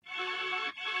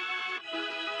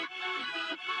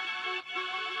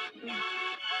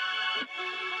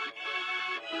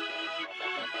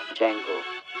Django.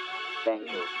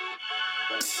 Django.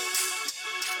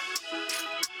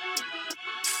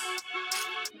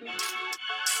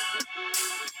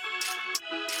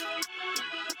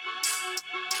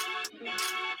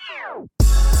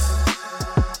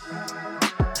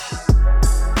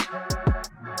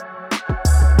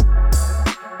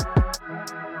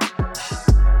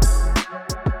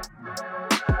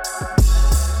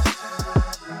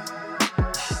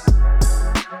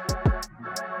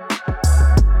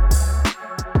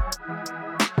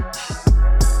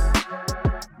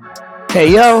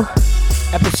 Hey yo,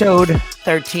 episode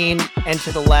 13,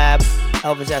 Enter the Lab,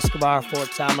 Elvis Escobar, Fort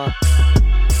Sama.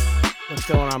 What's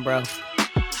going on, bro?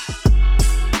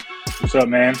 What's up,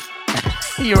 man?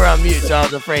 You were on mute, so I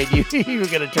was afraid you were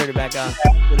going to turn it back on.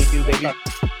 What do you do, baby?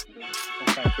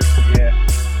 Yeah,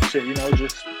 shit,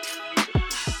 just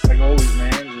like always,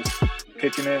 man, just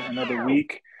kicking it another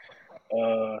week.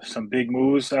 Some big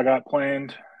moves I got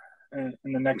planned in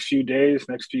the next few days,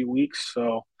 next few weeks,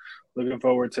 so looking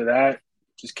forward to that.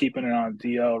 Just keeping it on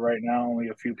DL right now. Only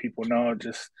a few people know.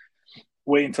 Just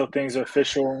wait until things are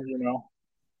official,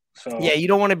 So yeah, you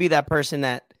don't want to be that person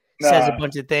that says a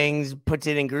bunch of things, puts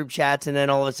it in group chats, and then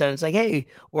all of a sudden it's like, hey,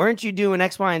 weren't you doing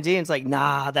X, Y, and Z? And it's like,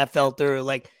 nah, that fell through.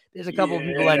 Like, there's a couple of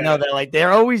people I know that like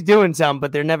they're always doing something,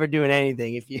 but they're never doing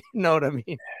anything, if you know what I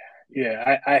mean.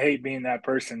 Yeah, I hate being that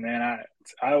person, man.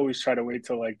 I always try to wait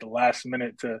till like the last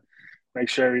minute to make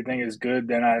sure everything is good.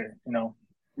 Then I,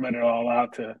 let it all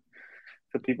out to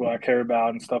the people I care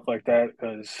about and stuff like that,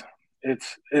 because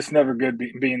it's never good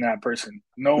being that person.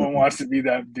 No one wants to be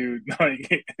that dude.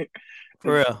 Like,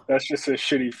 for real, that's just a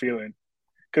shitty feeling.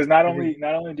 Because not only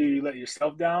do you let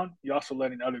yourself down, you're also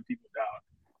letting other people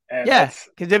down. And yeah,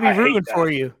 because they'll be rooting for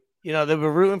that. you. They'll be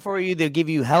rooting for you. They'll give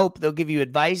you help. They'll give you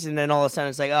advice, and then all of a sudden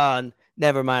it's like, oh,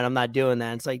 never mind, I'm not doing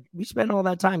that. It's like we spent all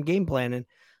that time game planning,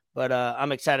 but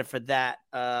I'm excited for that.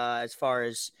 As far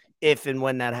as if and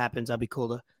when that happens, I'll be cool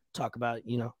to talk about,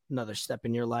 another step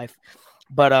in your life.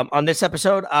 But on this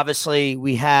episode, obviously,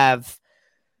 we have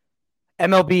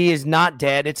MLB is not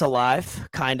dead. It's alive,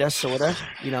 kind of, sort of,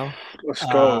 Let's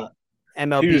go.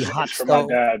 MLB hot for my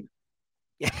dad.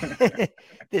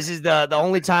 This is the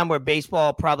only time where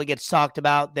baseball probably gets talked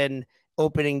about, then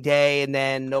opening day, and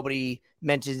then nobody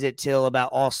mentions it till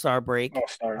about All-Star break.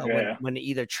 When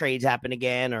either trades happen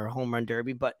again or home run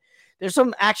derby. But there's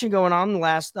some action going on in the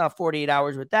last 48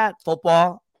 hours with that.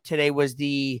 Football today was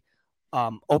the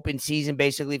open season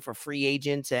basically for free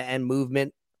agents and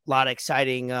movement. A lot of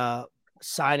exciting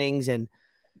signings and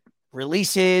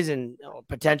releases and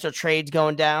potential trades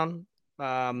going down.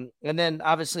 And then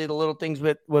obviously the little things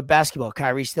with basketball.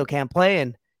 Kyrie still can't play,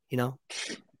 and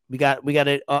we got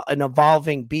an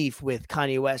evolving beef with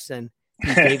Kanye West and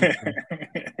Pete Davidson.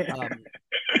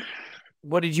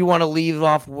 What did you want to leave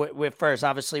off with first?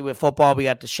 Obviously, with football, we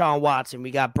got Deshaun Watson, we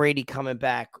got Brady coming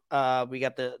back, we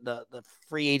got the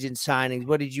free agent signings.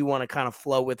 What did you want to kind of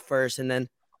flow with first, and then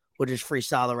we'll just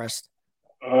freestyle the rest?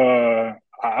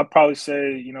 I'd probably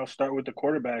say start with the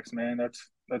quarterbacks, man.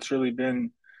 That's really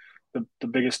been the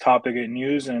biggest topic in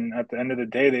news, and at the end of the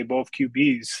day, they both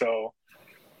QBs. So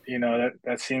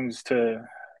that seems to.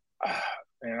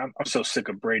 Man, I'm so sick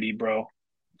of Brady, bro.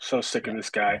 So sick of this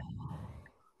guy.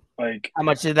 Like, how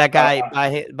much did that guy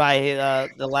buy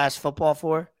the last football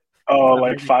for? Oh,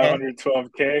 like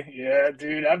 $512K. Yeah,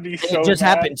 dude, that'd be so. It just mad.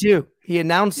 happened too. He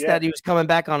announced that he was coming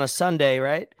back on a Sunday,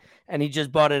 right? And he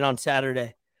just bought it on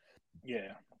Saturday.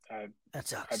 Yeah, that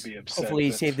sucks. I'd be upset. Hopefully,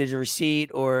 he saved his receipt,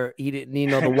 or he didn't.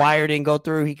 The wire didn't go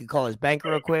through. He could call his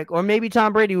banker real quick, or maybe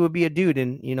Tom Brady would be a dude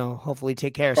and hopefully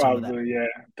take care of some of that. Probably,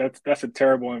 yeah. That's a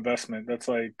terrible investment. That's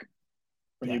like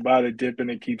when you buy the dip and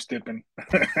it keeps dipping,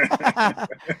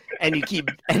 and you keep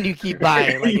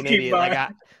buying like an idiot,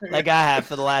 like I have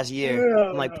for the last year.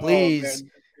 I'm like, please,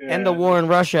 end the war in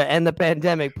Russia, end the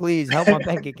pandemic, please help my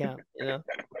bank account. But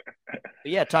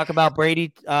yeah, talk about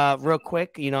Brady real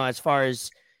quick. As far as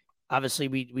obviously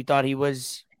we thought he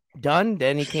was done,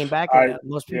 then he came back.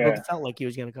 Most people felt like he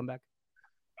was going to come back.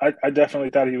 I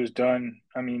definitely thought he was done.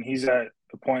 I mean, he's at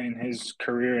the point in his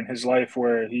career and his life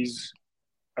where he's,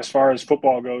 as far as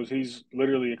football goes, he's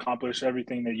literally accomplished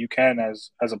everything that you can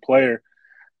as a player.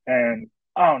 And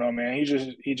I don't know, man.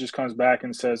 He just comes back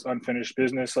and says unfinished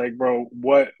business. Like, bro,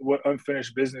 what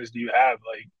unfinished business do you have?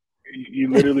 Like,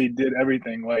 you literally did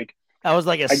everything. Like, that was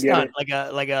like a stunt, like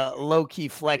a low key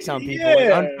flex on people.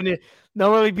 Yeah. Like,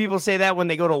 normally people say that when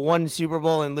they go to one Super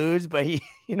Bowl and lose, but you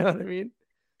know what I mean?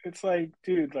 It's like,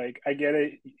 dude, like, I get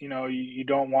it. You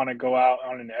don't want to go out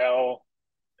on an L,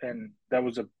 and that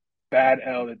was a bad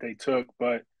L that they took.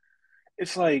 But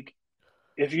it's like,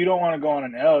 if you don't want to go on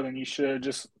an L, then you should have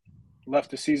just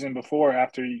left the season before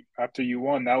after you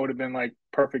won. That would have been like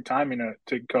perfect timing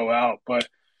to go out. But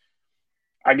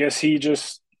I guess he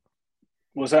just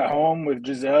was at home with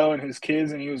Giselle and his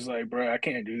kids, and he was like, "Bro, I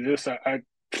can't do this. I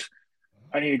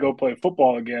need to go play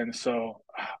football again." So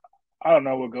I don't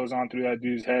know what goes on through that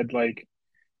dude's head. Like,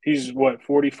 he's what,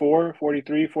 44,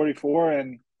 43, 44,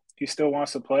 and he still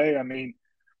wants to play. I mean,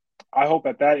 I hope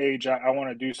at that age I want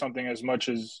to do something as much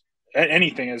as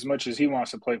anything as much as he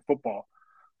wants to play football.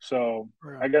 So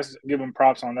I guess give him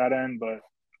props on that end, but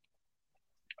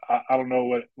I don't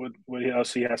know what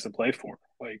else he has to play for.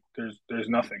 Like, there's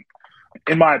nothing,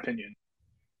 in my opinion.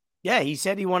 Yeah, he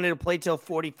said he wanted to play till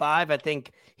 45. I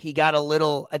think he got a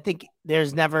little – I think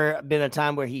there's never been a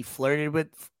time where he flirted with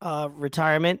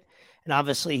retirement, and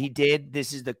obviously he did.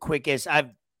 This is the quickest –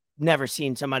 I've never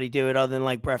seen somebody do it other than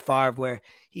like Brett Favre, where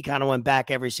he kind of went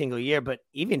back every single year, but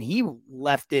even he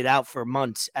left it out for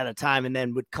months at a time and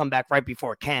then would come back right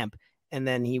before camp, and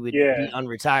then he would be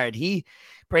unretired.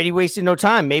 Brady wasted no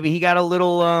time. Maybe he got a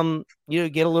little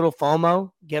get a little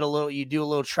FOMO, you do a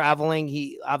little traveling.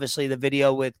 He obviously, the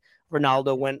video with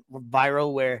Ronaldo went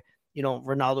viral where,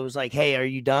 Ronaldo was like, "Hey, are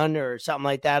you done?" or something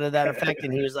like that, of that effect.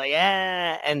 And he was like,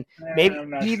 "Yeah." And maybe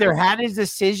he either had his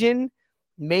decision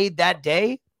made that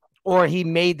day or he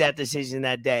made that decision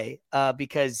that day,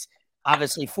 because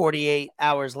obviously 48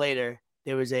 hours later,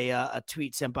 there was a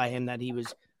tweet sent by him that he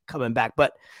was coming back.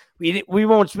 But we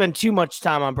won't spend too much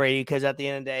time on Brady, because at the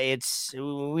end of the day,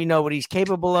 we know what he's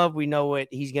capable of. We know what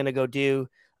he's going to go do.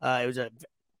 It was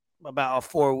about a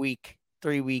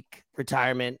 3-week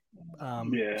retirement.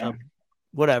 So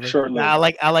whatever. Short-lived.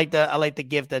 I like the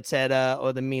gift that said,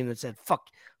 or the meme that said,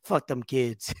 fuck them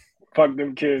kids. Fuck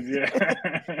them kids,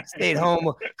 yeah. Stayed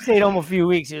home a few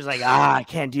weeks. He was like, I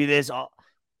can't do this all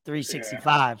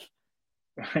 365.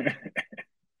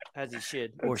 As he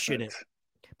should or shouldn't.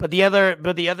 But the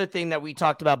other thing that we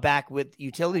talked about back with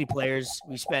utility players,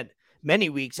 we spent many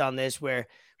weeks on this, where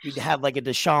we had like a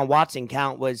Deshaun Watson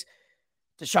count, was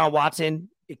Deshaun Watson.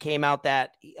 It came out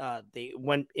that they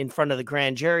went in front of the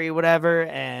grand jury or whatever,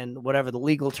 and whatever the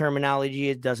legal terminology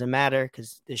is, doesn't matter,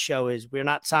 because this show is, we're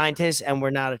not scientists and we're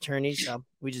not attorneys, so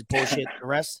we just bullshit the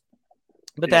rest.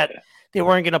 But that they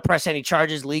weren't going to press any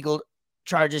legal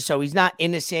charges, so he's not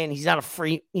innocent. He's a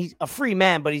free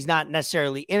man, but he's not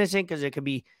necessarily innocent, because there could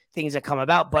be things that come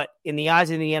about. But in the eyes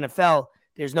of the NFL,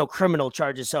 there's no criminal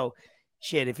charges. So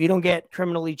shit, if you don't get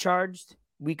criminally charged,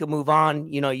 we could move on.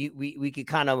 We could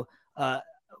kind of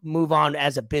move on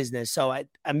as a business. So I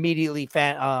immediately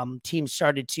teams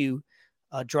started to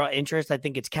draw interest. I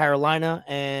think it's Carolina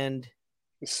and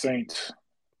the Saints.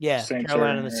 Yeah, Saints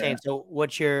Carolina and the Saints. So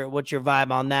what's your vibe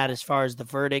on that as far as the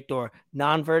verdict or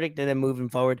non-verdict, and then moving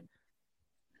forward?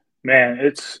 Man,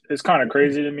 it's kind of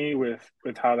crazy to me with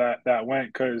how that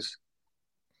went, because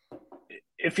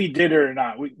if he did it or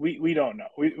not, we don't know.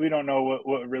 We don't know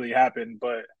what really happened,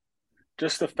 but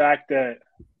just the fact that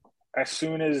as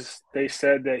soon as they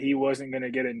said that he wasn't going to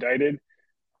get indicted,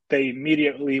 they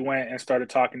immediately went and started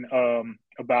talking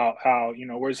about how,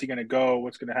 where's he going to go?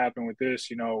 What's going to happen with this?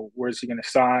 Where's he going to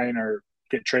sign or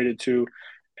get traded to?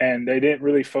 And they didn't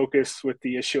really focus with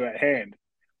the issue at hand,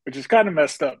 which is kind of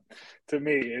messed up to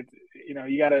me.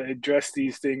 You got to address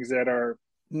these things that are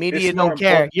media don't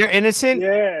care. You're innocent.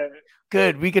 Yeah.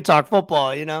 Good. We could talk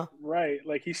football, Right.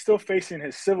 Like, he's still facing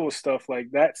his civil stuff.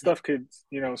 Like, that stuff could,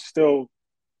 still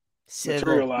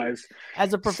materialize.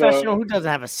 As a professional, who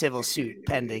doesn't have a civil suit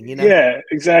pending, Yeah,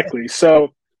 exactly.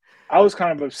 So I was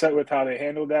kind of upset with how they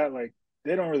handled that. Like,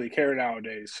 they don't really care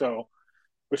nowadays. So,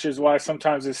 which is why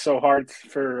sometimes it's so hard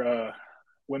for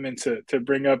women to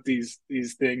bring up these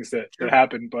things that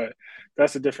happen. But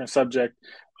that's a different subject.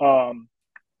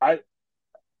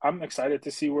 I'm excited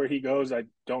to see where he goes. I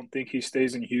don't think he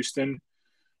stays in Houston,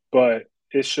 but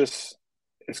it's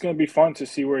going to be fun to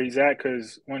see where he's at,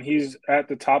 because when he's at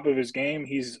the top of his game,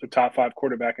 he's a top 5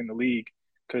 quarterback in the league,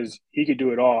 because he could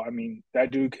do it all. I mean, that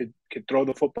dude could throw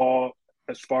the football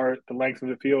as far as the length of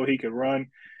the field. He could run.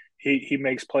 He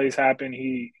makes plays happen.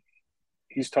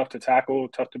 He's tough to tackle,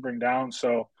 tough to bring down.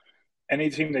 So any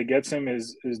team that gets him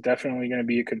is definitely going to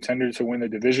be a contender to win the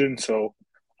division. So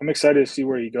I'm excited to see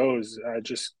where he goes. I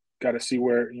just got to see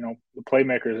where, the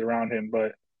playmakers around him,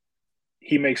 but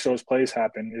he makes those plays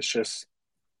happen. It's just,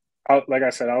 like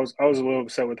I said, I was a little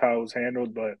upset with how it was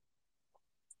handled, but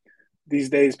these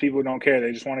days people don't care.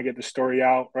 They just want to get the story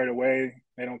out right away.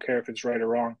 They don't care if it's right or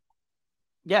wrong.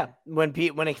 Yeah, when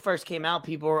it first came out,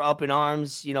 people were up in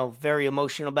arms, very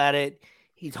emotional about it.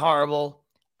 He's horrible.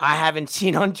 I haven't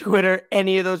seen on Twitter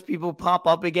any of those people pop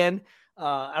up again.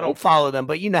 I don't follow them,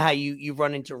 but you know how you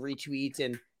run into retweets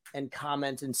and and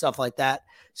comments and stuff like that.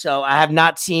 So I have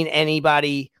not seen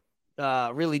anybody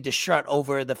really distraught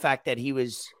over the fact that he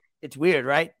was. It's weird,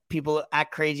 right? People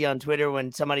act crazy on Twitter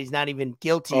when somebody's not even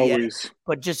guilty yet,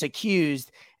 but just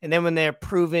accused. And then when they're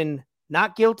proven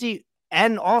not guilty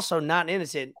and also not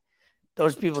innocent,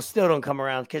 those people still don't come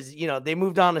around because, they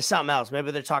moved on to something else.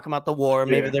 Maybe they're talking about the war.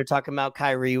 Maybe they're talking about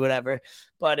Kyrie, whatever.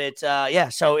 But it's,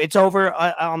 so it's over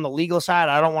on the legal side.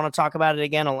 I don't want to talk about it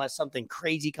again unless something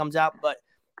crazy comes out. But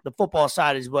the football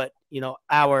side is what,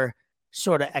 our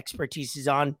sort of expertise is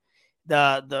on.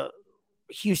 The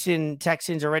Houston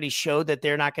Texans already showed that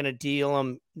they're not going to deal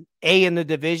them in the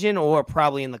division or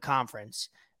probably in the conference.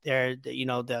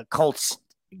 The Colts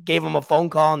gave him a phone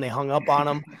call and they hung up on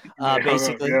him,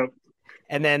 basically.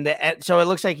 And then so it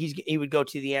looks like he would go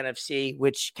to the NFC,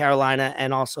 which Carolina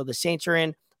and also the Saints are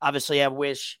in. Obviously, I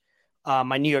wish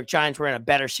my New York Giants were in a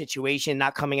better situation,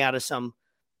 not coming out of some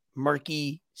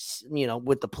murky,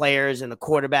 with the players and the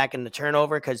quarterback and the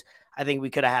turnover, because I think we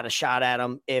could have had a shot at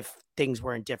him if things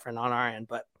weren't different on our end.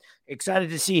 But excited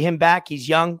to see him back. He's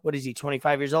young. What is he,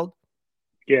 25 years old?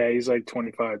 Yeah, he's like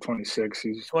 25, 26.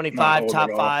 He's 25,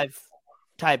 top 5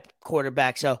 type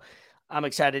quarterback. So I'm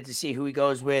excited to see who he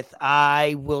goes with.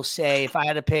 I will say if I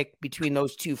had to pick between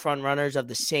those two front runners of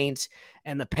the Saints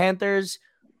and the Panthers,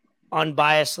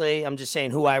 unbiasedly, I'm just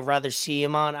saying who I'd rather see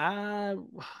him on.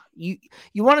 You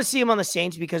want to see him on the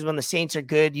Saints because when the Saints are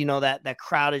good, that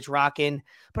crowd is rocking.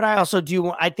 But I also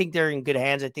I think they're in good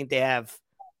hands. I think they have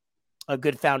a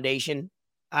good foundation.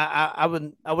 I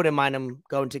wouldn't mind him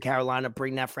going to Carolina,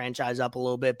 bring that franchise up a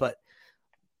little bit. But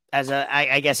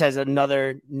I guess as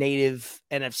another native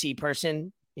NFC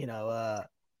person, it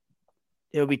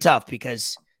would be tough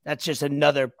because that's just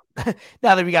another.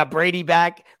 Now that we got Brady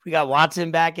back, we got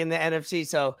Watson back in the NFC.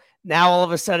 So now all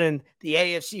of a sudden the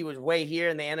AFC was way here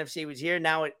and the NFC was here.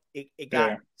 Now it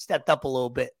got stepped up a little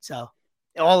bit. So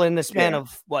all in the span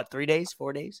of what, 3 days,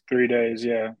 4 days? 3 days.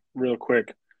 Yeah. Real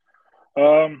quick.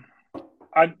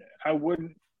 I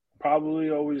wouldn't probably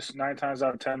always 9 times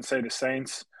out of 10 say the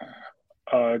Saints.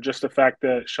 Just the fact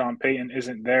that Sean Payton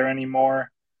isn't there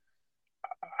anymore.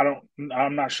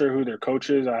 I'm not sure who their coach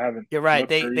is. I haven't. You're right.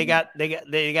 They got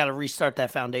to restart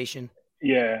that foundation.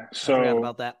 Yeah. So I forgot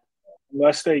about that.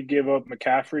 Unless they give up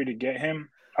McCaffrey to get him,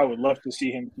 I would love to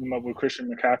see him team up with Christian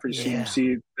McCaffrey.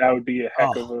 CMC, that would be a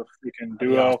heck of a freaking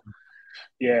duo. Awesome.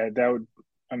 Yeah, that would.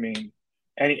 I mean,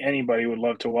 anybody would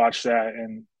love to watch that,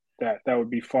 and that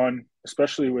would be fun,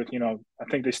 especially with I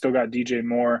think they still got DJ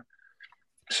Moore.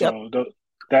 So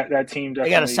that team definitely. They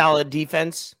got a solid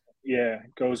defense. Yeah,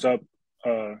 goes up.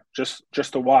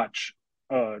 Just to watch,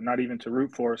 not even to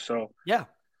root for. So yeah,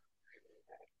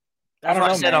 that's why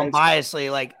I said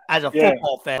unbiasedly, like as a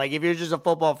football fan, like if you're just a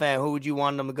football fan, who would you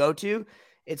want them to go to?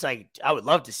 It's like I would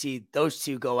love to see those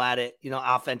two go at it,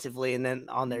 offensively, and then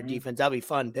on their defense, that'd be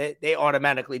fun. They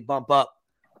automatically bump up.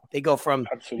 They go from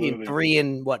being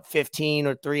 3-15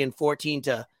 or 3-14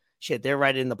 to shit. They're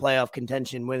right in the playoff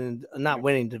contention, not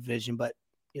winning division, but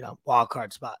wild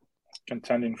card spot,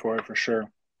 contending for it for sure.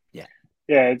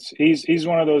 Yeah, he's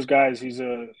one of those guys. He's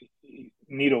a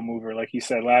needle mover, like he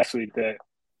said last week. That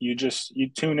you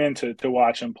tune in to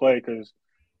watch him play because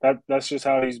that's just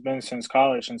how he's been since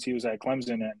college, since he was at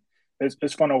Clemson. And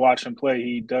it's fun to watch him play.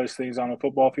 He does things on the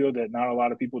football field that not a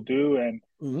lot of people do, and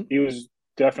he was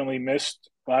definitely missed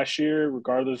last year,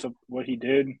 regardless of what he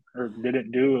did or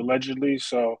didn't do allegedly.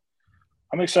 So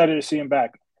I'm excited to see him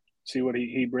back, see what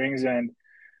he brings. And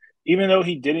even though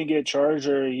he didn't get charged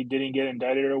or he didn't get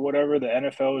indicted or whatever, the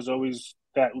NFL is always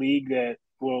that league that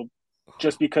will,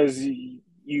 just because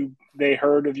they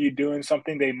heard of you doing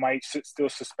something, they might still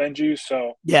suspend you.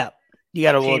 So yeah, you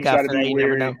got to look out for that. You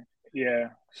never know. Yeah.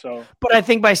 So, but I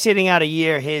think by sitting out a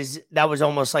year, that was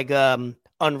almost like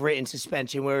unwritten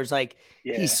suspension, where it was like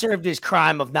he served his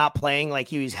crime of not playing. Like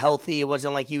he was healthy. It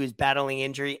wasn't like he was battling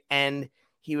injury and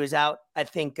he was out. I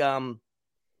think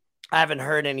I haven't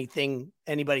heard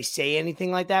anybody say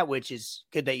anything like that, which is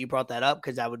good that you brought that up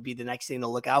because that would be the next thing to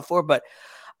look out for. But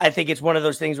I think it's one of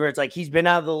those things where it's like he's been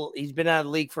out of the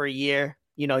league for a year.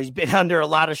 He's been under a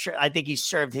lot of I think he's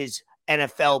served his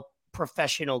NFL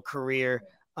professional career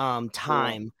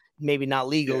time, maybe not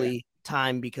legally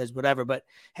time because whatever. But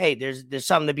hey, there's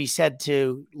something to be said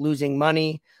to losing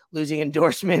money, losing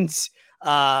endorsements,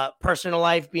 personal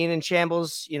life being in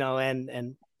shambles,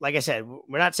 and like I said,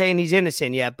 we're not saying he's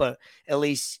innocent yet, but at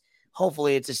least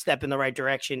hopefully it's a step in the right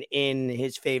direction in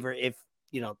his favor if,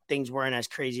 things weren't as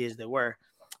crazy as they were.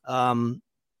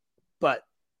 But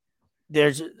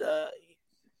there's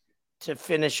to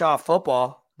finish off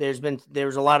football, there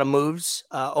was a lot of moves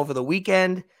over the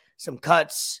weekend, some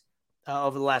cuts.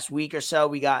 over the last week or so.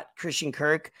 We got Christian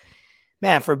Kirk.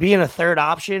 Man, for being a third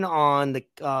option on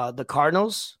the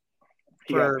Cardinals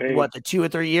for the 2 or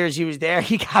 3 years he was there,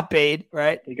 he got paid,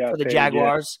 right? For the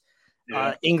Jaguars.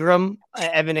 Yeah.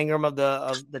 Evan Ingram of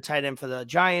the tight end for the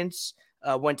Giants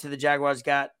went to the Jaguars,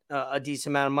 got a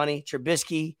decent amount of money.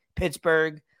 Trubisky,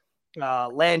 Pittsburgh,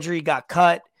 Landry got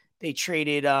cut. They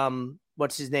traded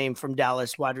what's his name from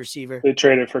Dallas, wide receiver. They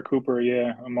traded for Cooper,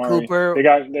 Amari. Cooper.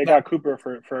 They got Cooper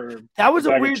for that was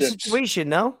a weird situation,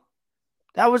 no?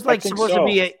 That was like supposed to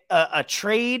be a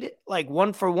trade, like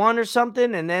 1-for-1 or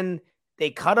something, and then they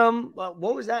cut him.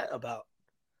 What was that about?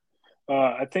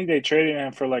 I think they traded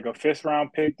him for like a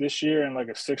 5th-round pick this year and like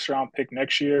a 6th-round pick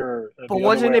next year. But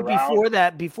wasn't it before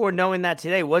that? Before knowing that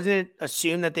today, wasn't it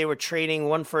assumed that they were trading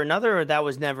one for another, or that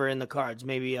was never in the cards?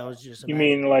 Maybe I was just. You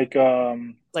mean like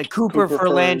Cooper for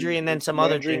Landry and then some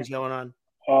other things going on?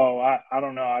 Oh, I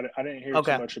don't know. I didn't hear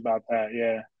too much about that.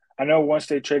 Yeah. I know once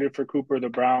they traded for Cooper, the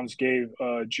Browns gave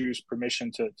Juice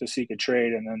permission to seek a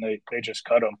trade, and then they just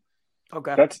cut him.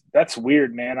 Okay, that's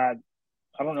weird, man. I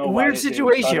don't know. Weird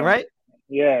situation, right?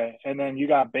 Yeah, and then you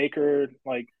got Baker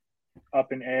like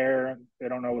up in air. They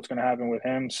don't know what's going to happen with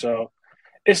him. So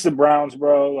it's the Browns,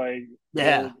 bro. Like,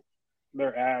 they're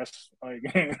ass. Like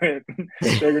they're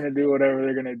going to do whatever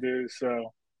they're going to do.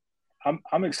 So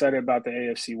I'm excited about the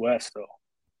AFC West, though.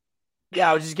 Yeah,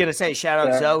 I was just gonna say, shout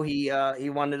out Zoe. He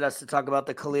wanted us to talk about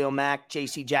the Khalil Mack,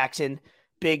 J.C. Jackson,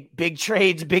 big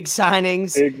trades, big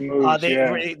signings. Big moves. They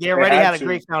already had a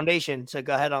great foundation. So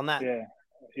go ahead on that.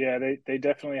 Yeah. They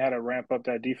definitely had to ramp up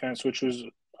that defense, which was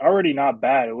already not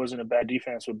bad. It wasn't a bad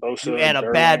defense with Bosa. You add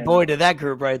a bad boy to that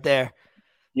group right there.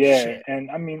 Yeah, shit. And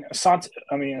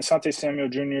Asante Samuel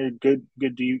Jr. good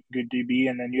DB,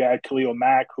 and then you had Khalil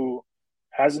Mack, who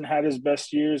hasn't had his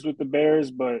best years with the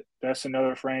Bears, but that's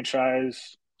another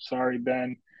franchise, sorry,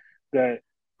 Ben, that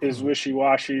is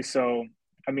wishy-washy. So,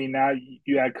 I mean, now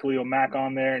you had Khalil Mack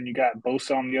on there and you got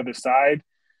Bosa on the other side.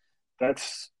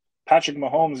 That's Patrick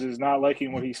Mahomes is not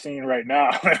liking what he's seeing right now.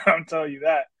 I'm telling you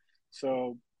that.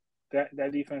 So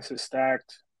that defense is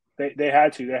stacked. They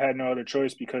had to. They had no other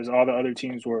choice because all the other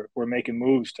teams were making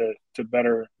moves to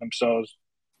better themselves.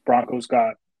 Broncos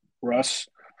got Russ.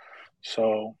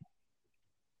 So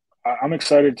I'm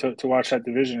excited to watch that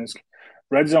division.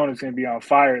 Red Zone is going to be on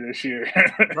fire this year.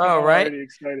 Oh, right. I'm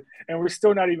excited. And we're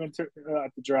still not even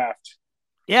at the draft.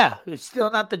 Yeah, it's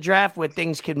still not the draft where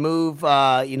things could move.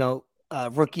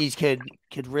 Rookies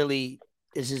could really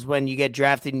 – this is when you get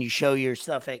drafted and you show your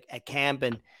stuff at camp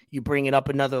and you bring it up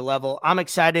another level. I'm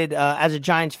excited. As a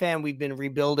Giants fan, we've been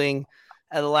rebuilding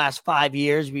the last 5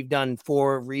 years. We've done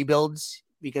 4 rebuilds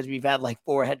because we've had like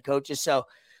 4 head coaches. So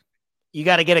 – you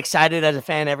got to get excited as a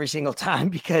fan every single time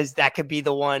because that could be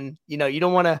the one, you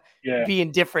don't want to be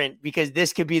indifferent because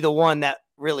this could be the one that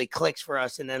really clicks for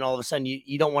us. And then all of a sudden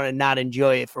you don't want to not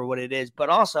enjoy it for what it is. But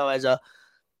also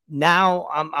now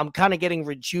I'm kind of getting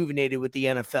rejuvenated with the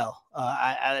NFL.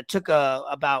 I took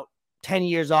about 10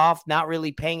 years off, not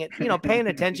really paying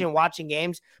attention, watching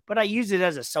games, but I use it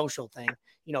as a social thing.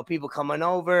 People coming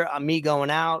over, me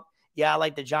going out. Yeah, I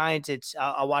like the Giants.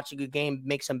 I'll watch a good game,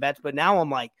 make some bets. But now I'm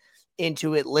like,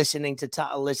 into it, listening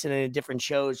to different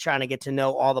shows, trying to get to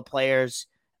know all the players,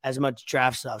 as much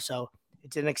draft stuff. So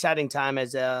it's an exciting time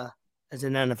as an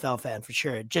NFL fan for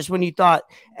sure. Just when you thought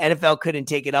NFL couldn't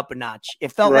take it up a notch,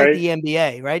 it felt like the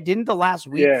NBA, right? Didn't the last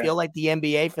week feel like the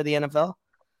NBA for the NFL?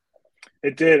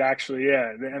 It did actually.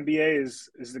 Yeah, the NBA is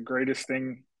the greatest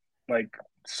thing, like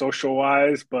social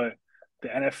wise, but the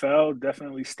NFL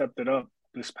definitely stepped it up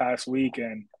this past week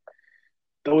and.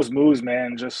 Those moves,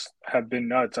 man, just have been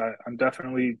nuts. I'm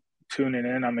definitely tuning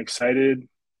in. I'm excited.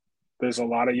 There's a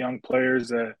lot of young players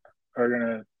that are going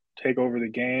to take over the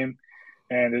game,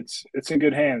 and it's in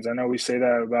good hands. I know we say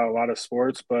that about a lot of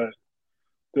sports, but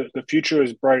the future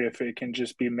is bright if it can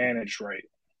just be managed right.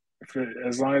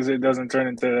 As long as it doesn't turn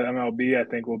into MLB, I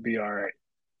think we'll be all right.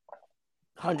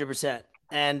 100%.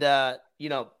 And,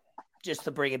 just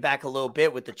to bring it back a little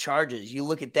bit with the Chargers, you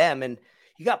look at them and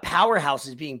you got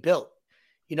powerhouses being built.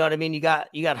 You know what I mean? You got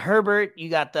Herbert, you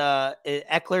got the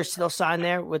Eckler still signed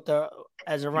there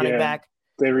as a running back.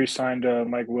 They re-signed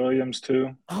Mike Williams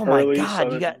too. Oh my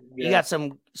God! So you got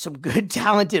some good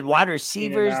talented wide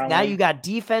receivers. Now you got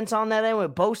defense on that end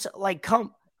with Bosa. Like,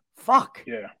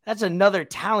 that's another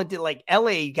talented. Like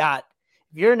LA got.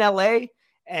 If you're in LA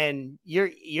and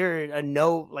you're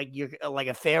like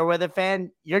a fair weather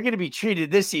fan, you're going to be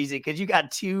treated this season because you got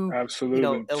 2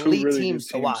 elite really teams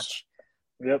to watch.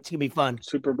 Yep. It's going to be fun.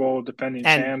 Super Bowl defending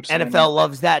and champs. NFL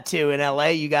loves that too. In LA,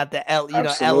 you got the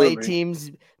LA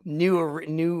teams, new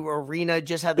arena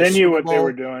just had the They knew Super what Bowl. they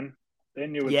were doing. They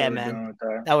knew what they Yeah, were man. doing with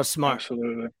that. That was smart.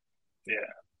 Absolutely. Yeah.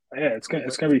 Yeah, it's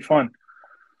gonna be fun.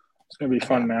 It's gonna be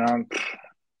fun, Yeah. man. I'm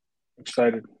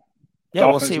excited. Yeah,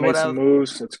 we'll Dolphins see made what some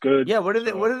moves. That's good. Yeah, what did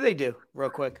So they do real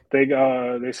quick?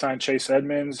 they signed Chase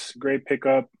Edmonds, great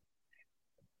pickup.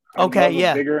 I would Okay, love a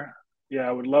yeah. bigger, yeah,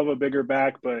 I would love a bigger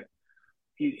back, but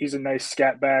he's a nice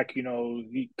scat back.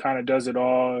 He kind of does it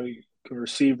all. He can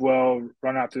receive well,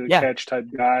 run out to the Yeah. catch type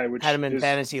guy, Had which him in is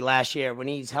fantasy last year. When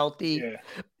he's healthy, yeah,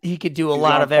 he could do a he's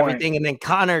lot on of point. everything. And then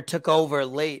Connor took over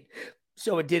late,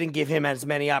 so it didn't give him as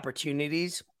many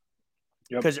opportunities.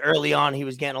 Because early on he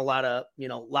was getting a lot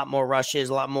more rushes,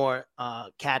 a lot more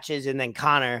catches, and then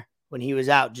Connor, when he was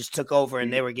out, just took over,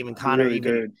 and they were giving Connor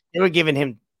they were giving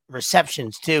him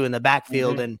receptions too in the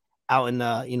backfield and out in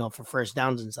the for first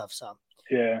downs and stuff. So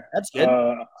yeah, that's good.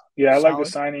 I like the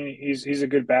signing. He's a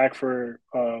good back for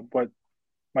what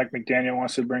Mike McDaniel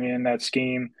wants to bring in that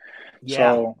scheme. Yeah.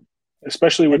 So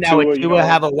especially with Tua, with Tua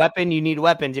have a weapon. You need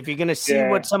weapons. If you're going to see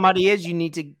what somebody is, you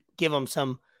need to give them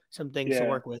some things to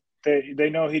work with. They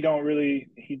know he doesn't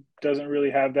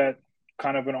really have that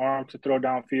kind of an arm to throw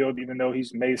downfield, even though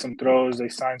he's made some throws. They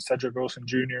signed Cedric Wilson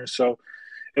Jr., so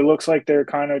it looks like they're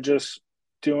kind of just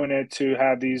doing it to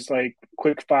have these like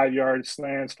quick 5-yard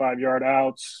slants, 5-yard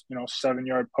outs,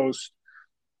 7-yard posts,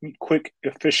 quick,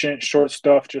 efficient, short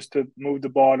stuff just to move the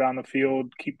ball down the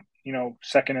field, keep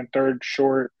second and third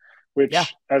short. Which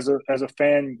as a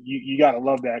fan, you gotta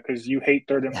love that because you hate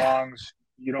third and longs.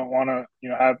 You don't want to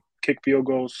have kick field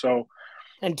goals. So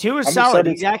and Tua is solid.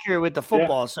 He's accurate with the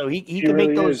football, so he can really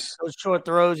make those short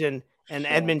throws, and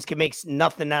Edmonds can make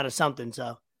nothing out of something.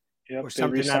 So they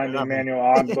re-signed Emmanuel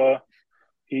Ogbah.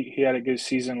 He had a good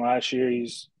season last year.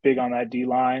 He's big on that D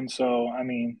line. So I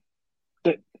mean,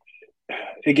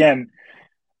 again,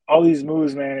 all these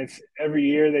moves, man. It's every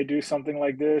year they do something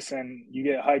like this, and you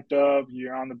get hyped up.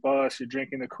 You're on the bus, you're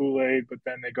drinking the Kool-Aid, but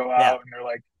then they go out and they're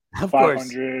like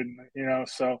 500.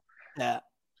 So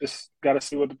just got to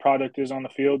see what the product is on the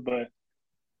field, but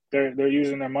they're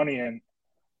using their money, and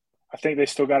I think they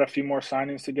still got a few more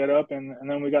signings to get up, and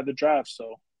then we got the draft,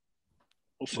 so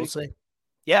we'll see.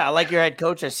 Yeah, I like your head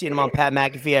coach. I've seen him on Pat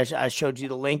McAfee. I showed you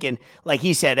the link, and like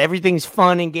he said, everything's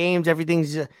fun in games.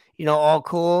 Everything's all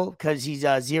cool because he's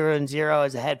 0-0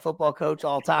 as a head football coach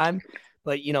all time.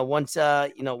 But once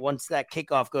that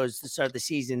kickoff goes to start the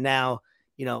season, now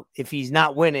if he's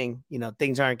not winning,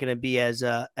 things aren't going to be as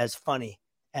funny.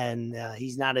 And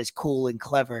he's not as cool and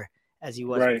clever as he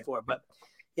was before. But,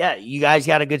 yeah, you guys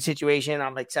got a good situation.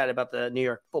 I'm excited about the New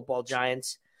York Football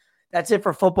Giants. That's it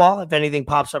for football. If anything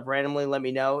pops up randomly, let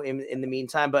me know in the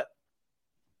meantime. But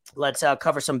let's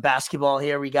cover some basketball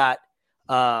here. We got,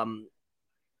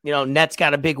 Nets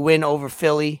got a big win over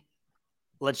Philly.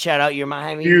 Let's shout out your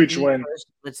Miami Huge Heat win.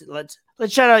 First.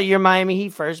 Let's shout out your Miami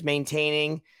Heat first,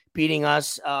 beating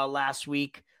us last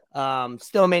week.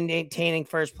 Still maintaining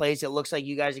first place. It looks like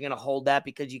you guys are going to hold that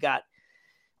because you got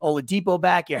Oladipo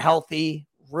back. You're healthy.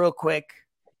 Real quick,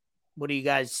 what do you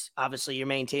guys? Obviously, you're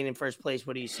maintaining first place.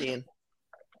 What are you seeing?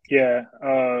 Yeah,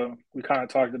 we kind of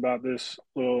talked about this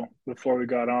a little before we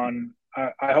got on.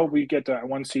 I hope we get that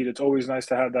 1 seed. It's always nice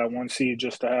to have that 1 seed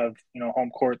just to have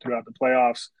home court throughout the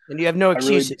playoffs. And you have no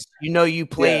excuses. You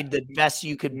played the best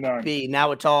you could be.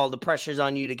 Now it's all the pressure's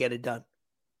on you to get it done.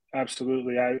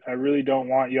 Absolutely. I really don't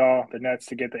want y'all, the Nets,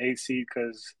 to get the 8 seed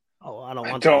because I don't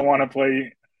want to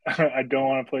play. I don't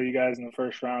want to play you guys in the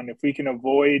first round. If we can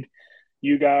avoid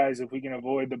you guys, if we can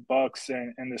avoid the Bucks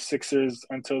and the Sixers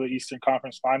until the Eastern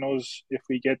Conference Finals, if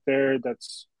we get there,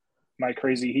 that's my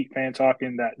crazy Heat fan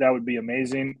talking. That would be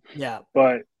amazing. Yeah.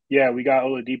 But yeah, we got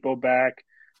Oladipo back.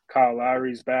 Kyle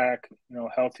Lowry's back.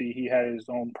 Healthy. He had his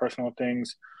own personal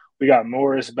things. We got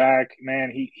Morris back.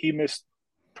 Man, he missed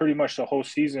pretty much the whole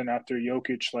season after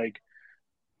Jokic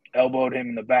elbowed him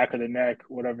in the back of the neck,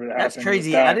 whatever that happened. That's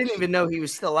crazy. I didn't even know he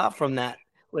was still out from that.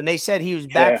 When they said he was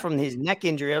back from his neck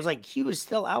injury, I was like, he was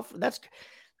still out.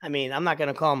 I'm not going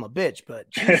to call him a bitch, but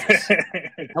Jesus,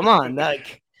 come on.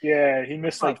 He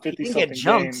missed 50-something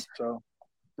games. So,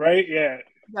 right? Yeah.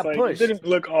 It didn't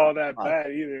look all that bad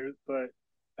either, but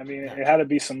it had to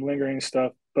be some lingering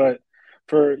stuff. But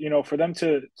for them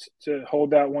to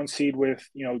hold that 1 seed with,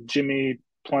 Jimmy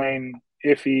playing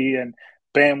iffy and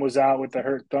Bam was out with the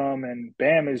hurt thumb, and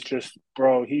Bam is just,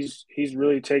 bro, he's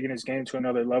really taking his game to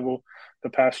another level the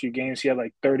past few games. He had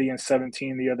 30 and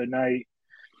 17 the other night.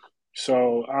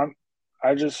 So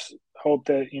I just hope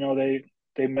that,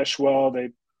 they mesh well. They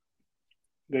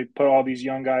put all these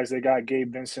young guys. They got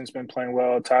Gabe Vincent's been playing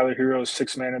well. Tyler Hero's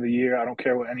 6th man of the year. I don't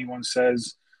care what anyone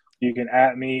says. You can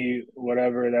at me,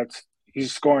 whatever.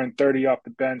 He's scoring 30 off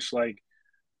the bench.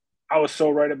 I was so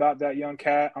right about that young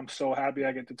cat. I'm so happy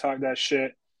I get to talk that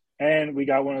shit. And we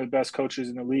got one of the best coaches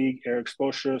in the league, Eric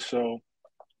Spoelstra. So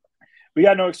we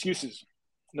got no excuses.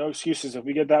 No excuses. If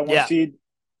we get that one seed,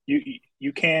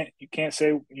 you can't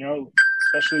say,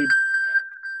 especially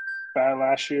bad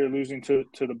last year, losing to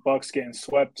the Bucks, getting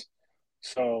swept.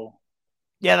 So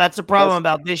yeah, that's the problem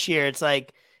about this year. It's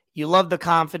like you love the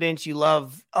confidence. You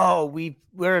love,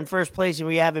 we're in first place and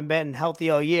we haven't been healthy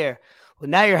all year. Well,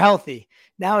 now you're healthy.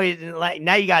 Now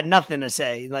you got nothing to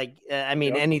say.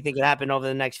 Anything could happen over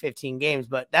the next 15 games,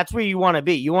 but that's where you want to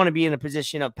be. You want to be in a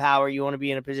position of power. You want to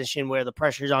be in a position where the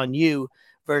pressure's on you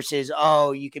versus,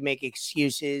 you can make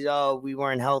excuses. We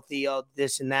weren't healthy.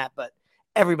 This and that, but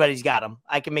everybody's got them.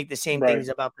 I can make the same things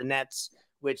about the Nets,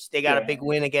 which they got a big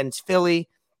win against Philly.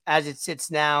 As it sits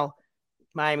now,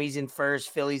 Miami's in first,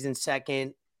 Philly's in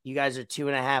second. You guys are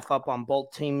 2.5 up on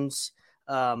both teams.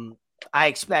 I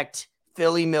expect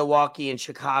Philly, Milwaukee, and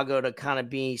Chicago to kind of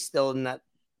be still in that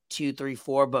 2, 3,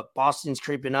 4, but Boston's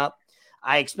creeping up.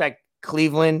 I expect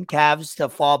Cleveland Cavs to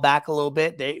fall back a little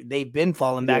bit. They've been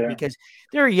falling back because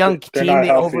they're a young team. They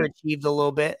overachieved a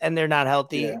little bit, and they're not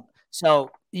healthy. Yeah.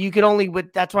 So you could only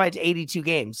that's why it's 82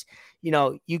 games.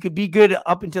 You could be good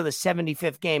up until the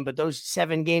 75th game, but those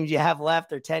 7 games you have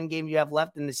left or 10 games you have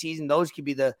left in the season, those could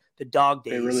be the dog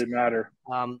days. They really matter.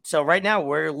 So right now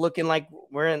we're looking like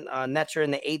we're in Nets are in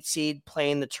the 8th seed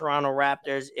playing the Toronto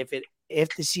Raptors.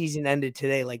 If the season ended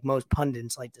today, like most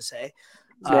pundits like to say,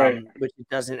 which it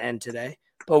doesn't end today,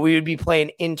 but we would be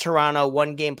playing in Toronto,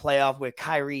 1-game playoff where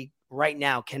Kyrie right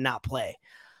now cannot play,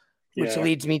 which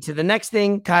leads me to the next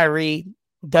thing. Kyrie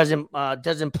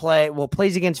doesn't play. Well,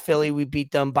 plays against Philly. We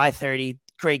beat them by 30.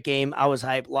 Great game. I was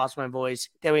hyped. Lost my voice.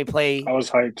 Then we play. I was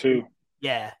hyped too.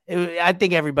 Yeah. I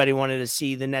think everybody wanted to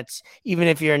see the Nets. Even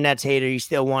if you're a Nets hater, you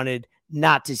still wanted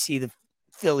not to see the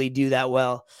Philly do that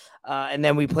well. And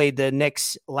then we played the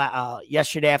Knicks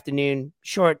yesterday afternoon.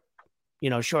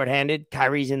 Shorthanded.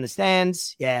 Kyrie's in the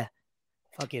stands. Yeah.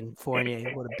 Fucking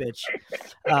Fournier. What a bitch.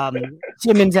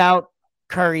 Simmons out.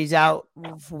 Curry's out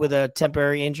with a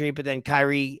temporary injury, but then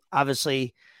Kyrie,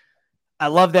 obviously, I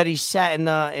love that he sat in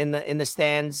the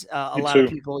stands. A lot of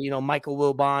people, Michael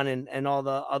Wilbon and all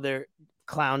the other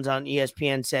clowns on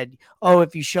ESPN said,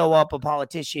 if you show up a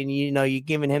politician, you're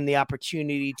giving him the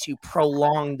opportunity to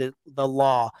prolong the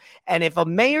law. And if a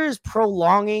mayor is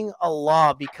prolonging a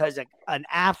law because an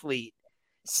athlete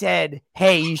said,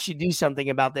 hey, you should do something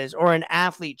about this, or an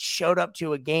athlete showed up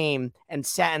to a game and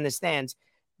sat in the stands,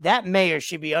 that mayor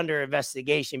should be under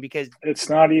investigation because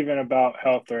it's not even about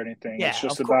health or anything. Yeah, it's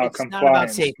just about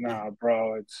compliance. Nah,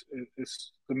 bro,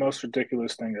 it's the most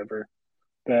ridiculous thing ever.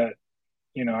 That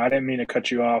I didn't mean to cut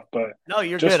you off, but no,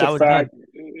 you're good.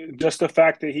 Just the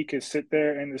fact that he could sit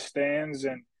there in the stands,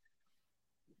 and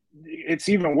it's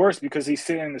even worse because he's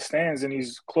sitting in the stands and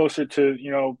he's closer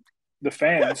to the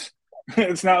fans.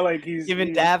 It's not like he's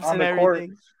giving daps on and everything.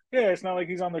 Court. Yeah, it's not like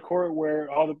he's on the court where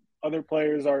all the other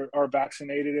players are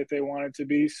vaccinated if they wanted to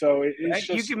be. So it's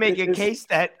just, you can make a case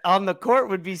that on the court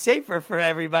would be safer for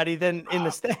everybody than in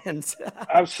the stands.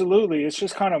 Absolutely. It's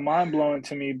just kind of mind blowing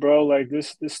to me, bro. Like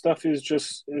this stuff is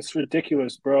just, it's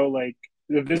ridiculous, bro. Like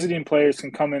the visiting players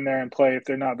can come in there and play if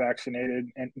they're not vaccinated,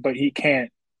 but he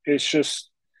can't. It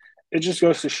just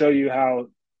goes to show you how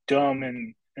dumb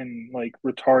and like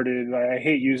retarded. I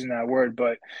hate using that word,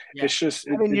 but it's just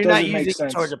it you're doesn't not using make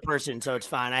sense. it towards a person, so it's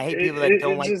fine. I hate people that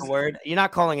don't like the word. You're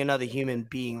not calling another human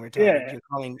being retarded. Yeah, you're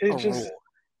calling a rule.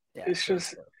 Yeah, it's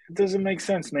just it doesn't make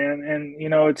sense, man. And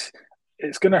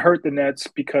it's gonna hurt the Nets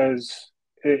because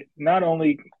not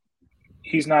only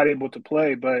he's not able to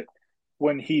play, but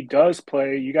when he does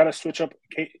play, you got to switch up.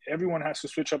 Everyone has to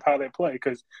switch up how they play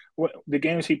because the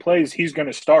games he plays, he's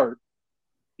gonna start.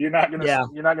 You're not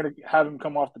gonna have him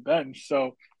come off the bench,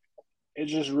 so it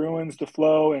just ruins the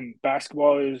flow. And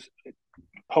basketball is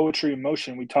poetry in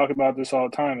motion. We talk about this all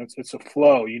the time. It's a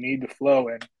flow. You need the flow,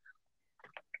 and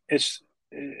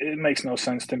it makes no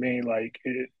sense to me. Like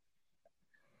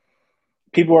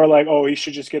people are like, "Oh, he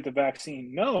should just get the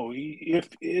vaccine." No, if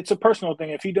it's a personal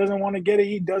thing. If he doesn't want to get it,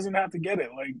 he doesn't have to get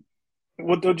it. Like,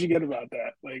 what don't you get about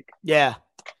that? Like, yeah.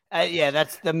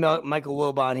 That's the Michael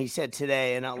Wilbon he said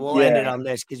today, and we'll end it on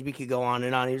this because we could go on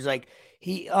and on. He was like,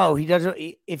 he doesn't.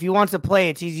 If he wants to play,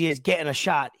 it's easy as getting a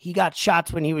shot. He got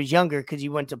shots when he was younger because he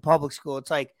went to public school.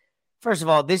 It's like, first of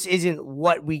all, this isn't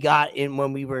what we got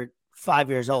when we were 5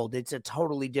 years old. It's a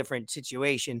totally different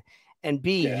situation. And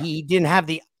B, he didn't have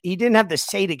the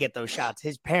say to get those shots.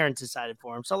 His parents decided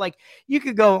for him. So like, you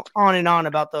could go on and on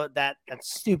about that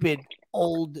stupid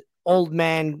old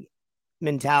man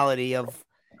mentality of.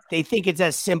 They think it's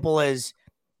as simple as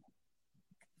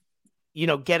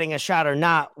getting a shot or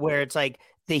not, where it's like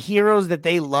the heroes that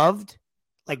they loved,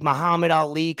 like Muhammad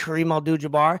Ali, Kareem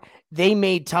Abdul-Jabbar, they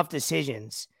made tough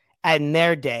decisions in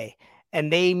their day,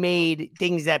 and they made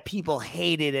things that people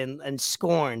hated and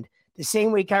scorned. The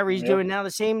same way Kyrie's doing now, the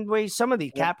same way some of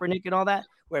these Kaepernick and all that,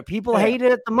 where people hate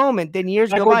it at the moment, then years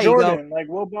Michael go by. Jordan, like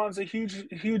Wilbon's a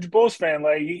huge Bulls fan.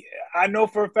 Like I know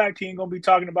for a fact he ain't gonna be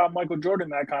talking about Michael Jordan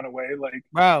that kind of way. Like,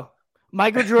 bro,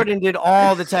 Michael Jordan did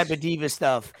all the type of diva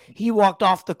stuff. He walked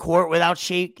off the court without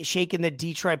shaking the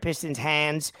Detroit Pistons'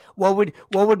 hands. What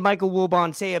would Michael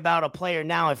Wilbon say about a player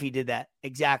now if he did that?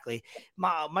 Exactly.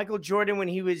 Michael Jordan, when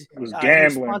he was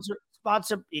gambling.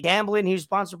 Gambling. He was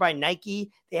sponsored by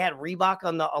Nike. They had Reebok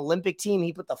on the Olympic team.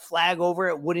 He put the flag over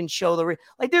it, wouldn't show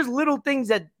like there's little things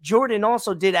that Jordan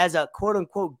also did as a quote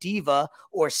unquote diva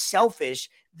or selfish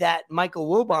that Michael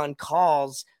Wilbon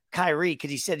calls Kyrie,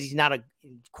 because he said he's not a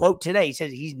quote today. He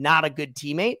said he's not a good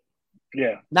teammate.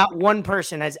 Yeah. Not one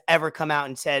person has ever come out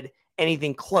and said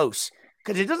anything close.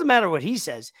 Because it doesn't matter what he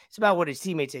says. It's about what his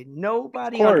teammates say.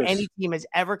 Nobody on any team has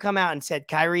ever come out and said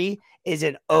Kyrie is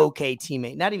an okay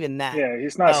teammate. Not even that. Yeah,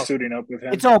 he's not suiting up with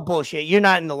him. It's all bullshit. You're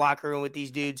not in the locker room with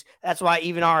these dudes. That's why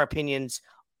even our opinions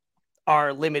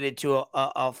are limited to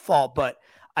a fault. But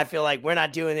I feel like we're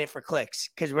not doing it for clicks,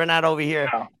 because we're not over here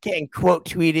getting quote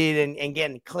tweeted and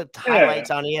getting clipped highlights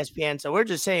on ESPN. So we're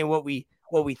just saying what we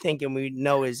think and we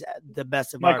know is the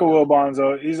best of Michael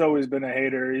Wilbon, he's always been a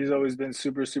hater. He's always been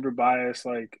super, super biased.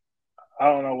 Like, I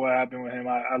don't know what happened with him.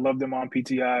 I loved him on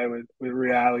PTI with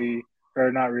Reali,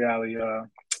 or not Reali.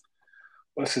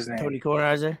 What's his name? Tony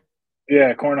Kornheiser?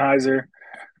 Yeah, Kornheiser.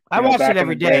 I watch it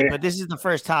every day, but this is the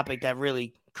first topic that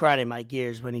really grinded my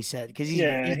gears when he said, because he's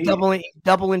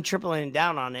doubling, tripling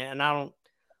down on it, and I don't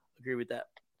agree with that.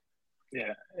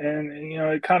 Yeah, and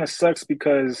it kind of sucks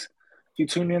because you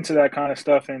tune into that kind of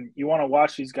stuff and you want to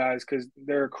watch these guys because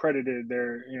they're accredited,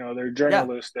 they're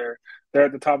journalists, they're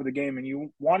at the top of the game, and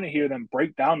you want to hear them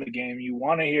break down the game, you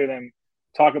want to hear them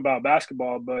talk about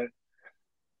basketball, but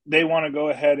they want to go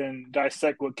ahead and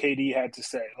dissect what KD had to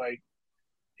say. Like,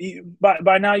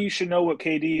 by now you should know what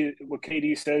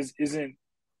KD says isn't.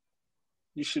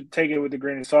 You should take it with a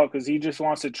grain of salt, because he just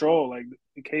wants to troll. Like,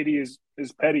 KD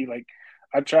is petty. Like,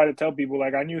 I try to tell people,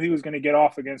 like, I knew he was going to get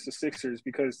off against the Sixers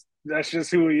because that's just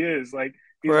who he is. Like,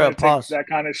 he's going to take that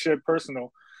kind of shit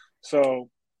personal. So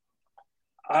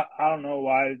I don't know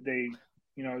why they,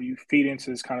 you feed into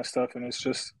this kind of stuff, and it's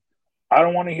just, I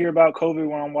don't want to hear about COVID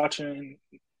when I'm watching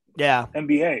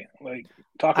NBA. Like,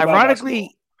 talk about basketball.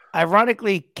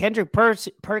 Ironically, Kendrick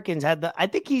Perkins I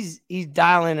think he's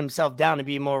dialing himself down to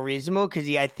be more reasonable, because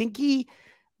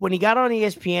when he got on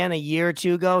ESPN a year or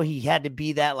two ago, he had to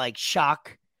be that like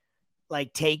shock,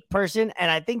 like take person. And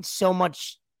I think so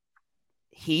much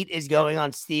heat is going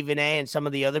on Stephen A and some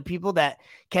of the other people that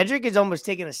Kendrick is almost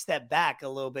taking a step back a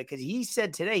little bit. Cause he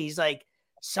said today, he's like,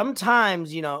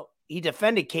 sometimes, he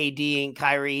defended KD and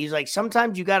Kyrie. He's like,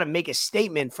 sometimes you got to make a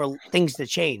statement for things to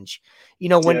change.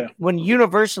 When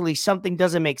universally something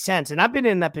doesn't make sense. And I've been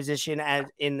in that position as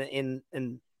in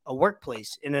a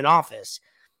workplace, in an office.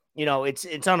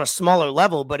 It's on a smaller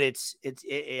level, but it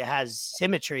has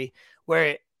symmetry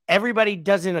where everybody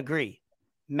doesn't agree.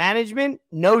 Management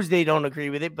knows they don't agree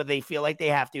with it, but they feel like they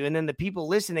have to. And then the people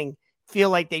listening feel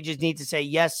like they just need to say,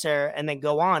 yes, sir, and then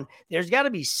go on. There's got to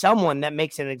be someone that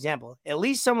makes an example, at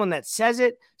least someone that says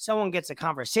it, someone gets a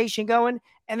conversation going.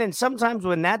 And then sometimes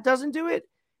when that doesn't do it,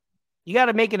 you got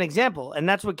to make an example. And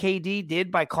that's what KD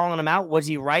did by calling him out. Was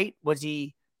he right? Was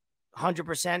he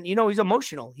 100%? He's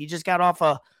emotional. He just got off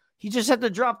he just had to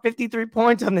drop 53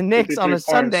 points on the Knicks on a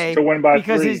Sunday to win by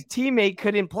because 3. His teammate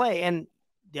couldn't play. And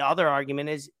the other argument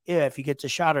is if he gets a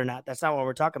shot or not. That's not what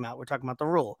we're talking about. We're talking about the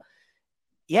rule.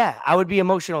 Yeah, I would be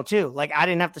emotional too. Like, I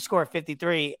didn't have to score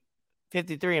 53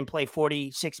 and play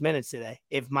 46 minutes today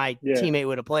if my teammate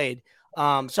would have played.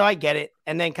 So I get it.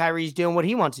 And then Kyrie's doing what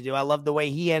he wants to do. I love the way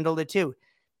he handled it too.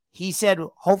 He said,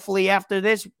 hopefully after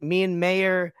this, me and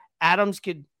Mayor Adams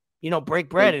could, break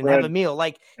bread and have a meal.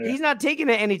 Like, he's not taking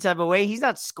it any type of way. He's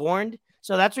not scorned.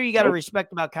 So that's what you got to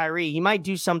respect about Kyrie. He might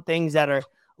do some things that are a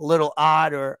little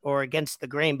odd or against the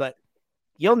grain, but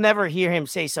you'll never hear him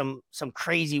say some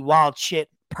crazy wild shit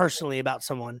personally about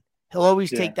someone. He'll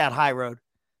always take that high road,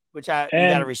 which you got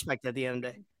to respect at the end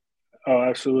of the day. Oh,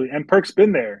 absolutely. And Perk's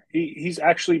been there. He's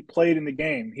actually played in the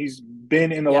game. He's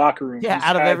been in the locker room. Yeah,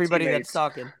 out of everybody that's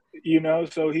talking.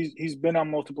 So he's been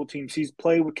on multiple teams. He's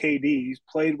played with KD. He's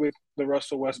played with the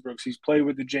Russell Westbrooks. He's played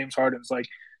with the James Hardens. Like,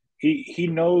 he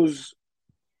knows,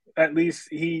 at least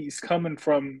he's coming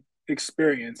from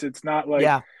experience. It's not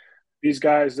like these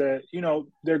guys that,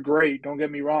 they're great. Don't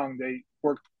get me wrong. They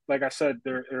work like I said,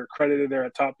 they're accredited. They're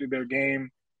at top of their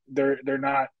game. They're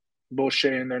not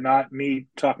bullshitting. They're not me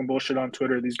talking bullshit on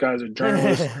Twitter. These guys are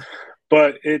journalists,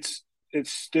 but it's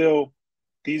still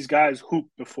these guys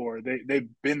hooped before. They've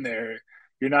been there.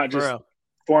 You're not just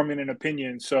forming an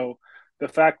opinion. So the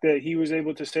fact that he was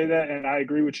able to say that, and I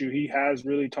agree with you, he has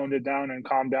really toned it down and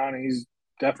calmed down, and he's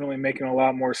definitely making a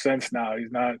lot more sense now.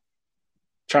 He's not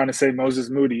trying to say Moses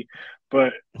Moody.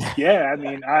 But yeah, I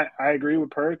mean, I agree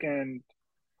with Perk, and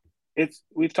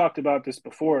we've talked about this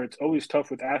before. It's always tough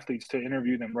with athletes to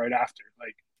interview them right after.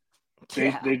 Like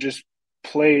they just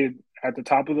played at the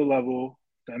top of the level.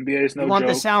 The NBA is no joke. You want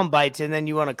the sound bites, and then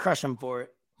you want to crush them for it.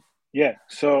 Yeah,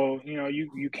 so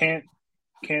you can't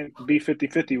be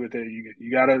 50-50 with it.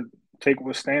 You got to take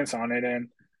a stance on it, and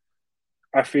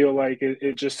I feel like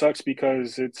it just sucks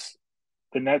because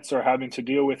the Nets are having to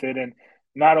deal with it, and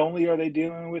not only are they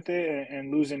dealing with it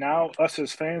and losing out, us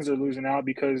as fans are losing out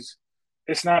because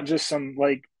it's not just some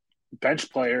like bench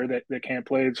player that can't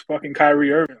play. It's fucking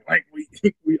Kyrie Irving. Like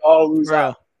we all lose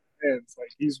out. It's like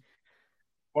he's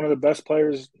one of the best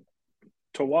players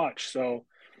to watch. So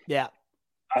yeah,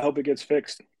 I hope it gets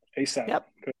fixed ASAP. Yep.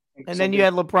 And then you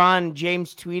had LeBron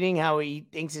James tweeting how he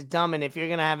thinks it's dumb. And if you're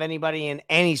going to have anybody in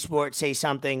any sport say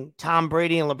something, Tom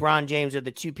Brady and LeBron James are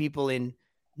the two people in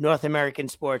North American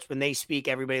sports. When they speak,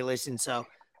 everybody listens. So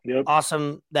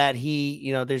awesome that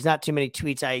he, there's not too many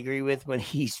tweets I agree with when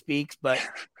he speaks, but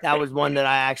that was one that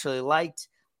I actually liked.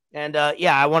 And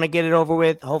I want to get it over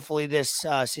with. Hopefully this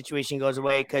situation goes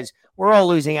away because we're all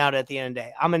losing out at the end of the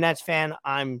day. I'm a Nets fan.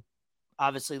 I'm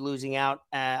obviously losing out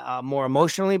more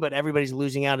emotionally, but everybody's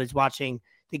losing out is watching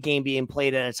the game being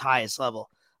played at its highest level.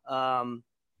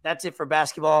 That's it for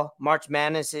basketball. March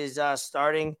Madness is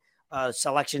starting.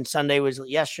 Selection Sunday was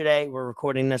yesterday. We're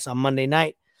recording this on Monday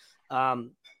night.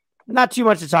 Not too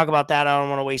much to talk about that. I don't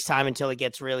want to waste time until it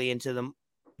gets really into the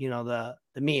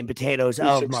meat and potatoes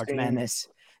of March Madness.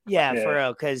 Yeah, for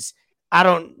real. Because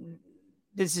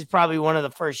this is probably one of the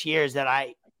first years that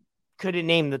I couldn't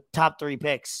name the top 5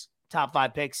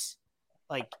 picks,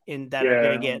 like are going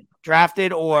to get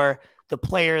drafted or the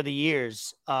player of the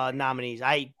year's nominees.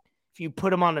 If you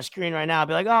put them on the screen right now, I'd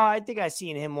be like, oh, I think I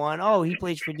seen him one. Oh, he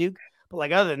plays for Duke. But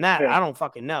like, other than that, I don't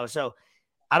fucking know. So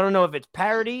I don't know if it's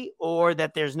parity or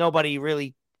that there's nobody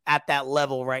really at that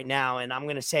level right now. And I'm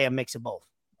going to say a mix of both.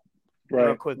 Right.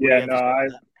 Real quick. Yeah, no,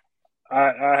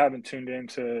 I haven't tuned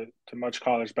into much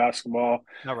college basketball.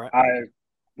 All right. I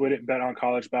wouldn't bet on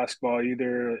college basketball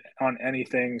either on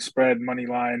anything, spread, money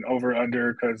line, over,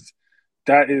 under, because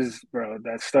that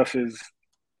stuff is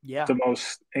the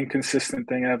most inconsistent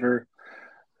thing ever.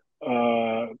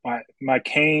 My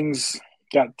Canes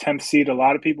got 10th seed. A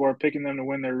lot of people are picking them to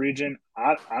win their region.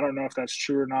 I don't know if that's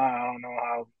true or not. I don't know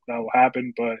how that will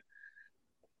happen, but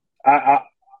I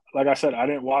like I said, I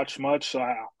didn't watch much, so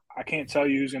I can't tell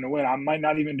you who's going to win. I might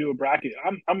not even do a bracket.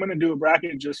 I'm going to do a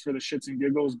bracket just for the shits and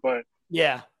giggles, but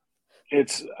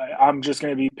I'm just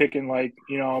going to be picking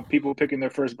people picking their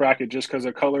first bracket just because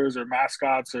of colors or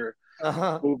mascots or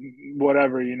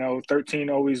whatever. 13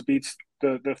 always beats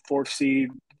the 4th seed.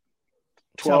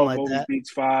 12 always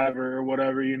beats 5 or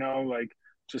whatever.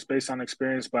 Just based on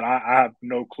experience. But I have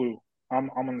no clue. I'm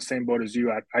on the same boat as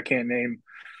you. I can't name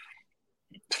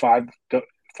five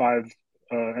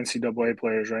NCAA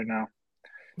players right now.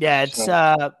 Yeah,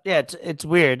 it's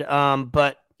weird.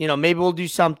 But maybe we'll do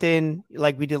something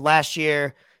like we did last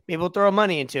year. Maybe we'll throw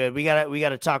money into it. We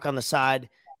gotta talk on the side,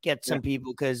 get some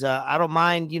people because I don't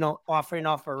mind offering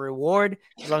off a reward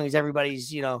as long as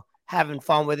everybody's having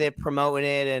fun with it, promoting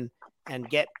it, and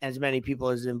get as many people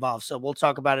as involved. So we'll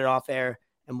talk about it off air,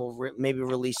 and we'll maybe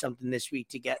release something this week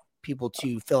to get people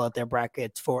to fill out their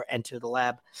brackets for Enter the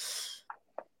Lab.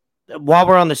 While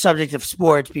we're on the subject of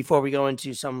sports, before we go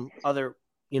into some other,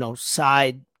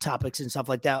 side topics and stuff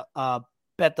like that,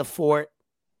 Bet the Fort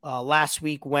last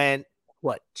week went,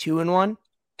 2-1?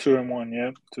 2-1,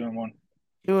 yeah, 2-1.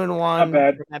 2-1. Not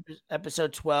bad.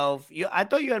 Episode 12. I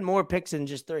thought you had more picks than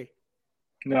just 3.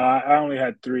 No, I only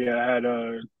had 3. I had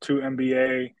 2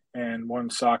 NBA and 1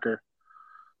 soccer.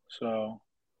 So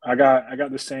I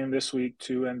got the same this week,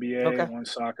 2 NBA, 1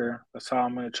 soccer. That's how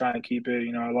I'm going to try and keep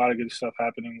it. A lot of good stuff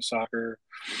happening in soccer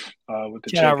with the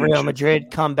championship. Real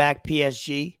Madrid comeback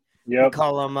PSG. Yep. We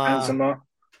call them Benzema.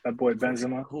 That boy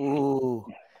Benzema. Ooh.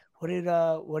 What did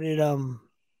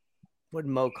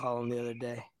Mo call him the other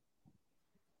day?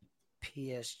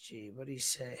 PSG. What did he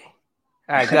say?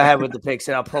 All right, go ahead with the picks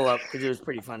and I'll pull up because it was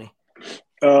pretty funny.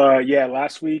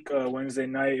 Last week, Wednesday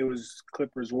night, it was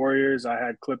Clippers Warriors. I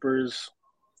had Clippers.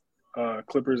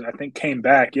 Clippers, I think, came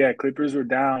back. Yeah, Clippers were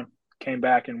down, came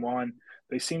back and won.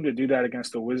 They seem to do that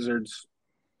against the Wizards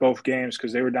both games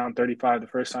because they were down 35 the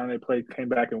first time they played, came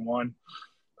back and won.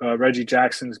 Reggie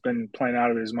Jackson's been playing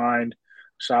out of his mind.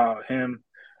 Shout out him.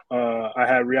 I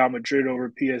had Real Madrid over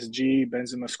PSG.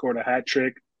 Benzema scored a hat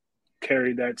trick,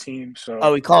 carried that team.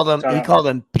 So he called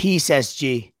them Peace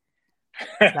SG.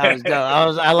 That was dope.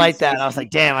 I like that. I was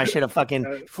like, damn, I should have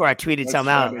before I tweeted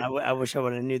something out. I wish I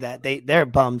would have knew that. They're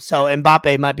bummed. So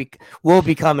Mbappe will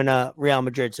be coming to Real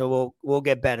Madrid. So we'll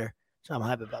get better. So I'm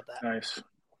happy about that. Nice.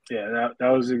 Yeah, that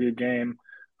was a good game.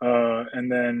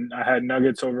 And then I had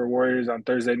Nuggets over Warriors on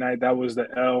Thursday night. That was the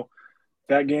L.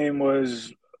 That game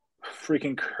was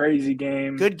freaking crazy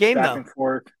game. Good game, back and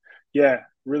forth. Yeah,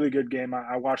 really good game.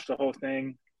 I watched the whole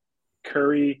thing.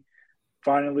 Curry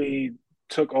finally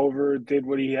took over, did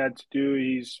what he had to do.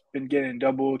 He's been getting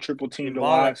double, triple teamed a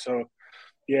lot. So,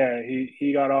 yeah,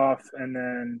 he got off. And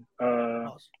then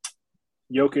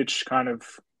Jokic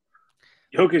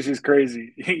is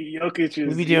crazy. Jokic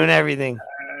is – be doing everything.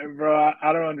 Bro,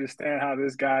 I don't understand how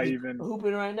this guy even –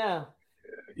 hooping right now.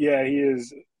 Yeah, he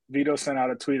is. Vito sent out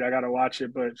a tweet. I got to watch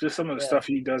it. But just some of the stuff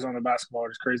he does on the basketball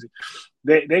is crazy.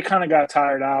 They kind of got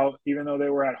tired out, even though they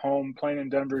were at home. Playing in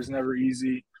Denver is never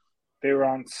easy. They were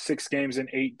on 6 games in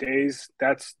 8 days.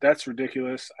 That's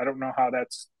ridiculous. I don't know how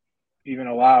that's even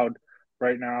allowed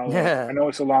right now. Yeah. I know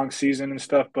it's a long season and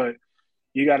stuff, but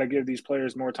you got to give these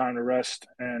players more time to rest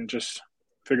and just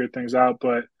figure things out.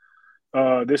 But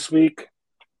this week,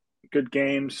 good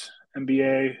games.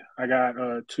 NBA, I got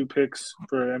 2 picks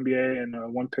for NBA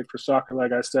and 1 pick for soccer,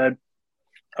 like I said.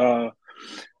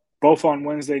 Both on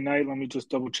Wednesday night. Let me just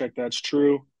double-check that's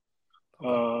true.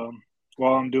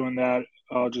 While I'm doing that,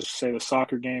 I'll just say the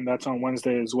soccer game. That's on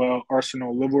Wednesday as well.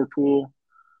 Arsenal-Liverpool.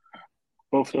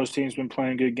 Both those teams been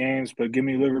playing good games, but give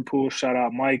me Liverpool. Shout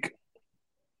out Mike.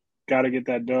 Got to get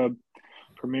that dub.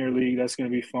 Premier League, that's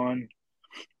going to be fun.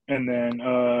 And then,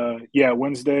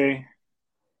 Wednesday.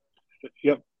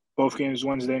 Yep, both games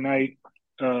Wednesday night.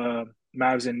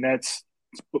 Mavs and Nets.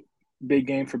 Big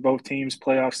game for both teams.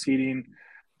 Playoff seeding.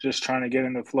 Just trying to get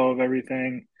in the flow of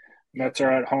everything. Nets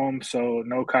are at home, so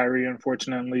no Kyrie,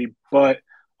 unfortunately. But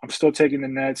I'm still taking the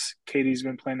Nets. KD's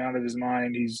been playing out of his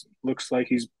mind. Looks like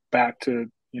he's back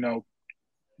to,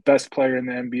 best player in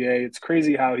the NBA. It's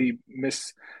crazy how he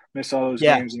missed all those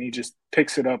games and he just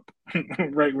picks it up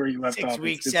right where he left 6 off. 6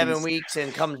 weeks, 7 weeks,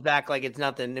 and comes back like it's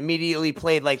nothing. Immediately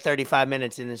played like 35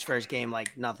 minutes in his first game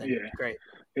like nothing. Yeah. Great.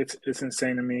 It's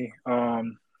insane to me.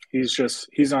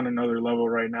 He's on another level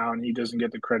right now, and he doesn't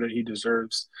get the credit he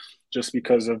deserves just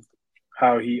because of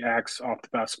how he acts off the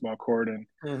basketball court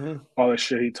and all the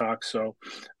shit he talks. So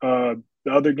the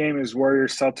other game is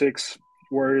Warriors-Celtics.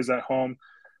 Warriors at home.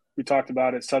 We talked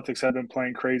about it. Celtics have been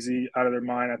playing crazy out of their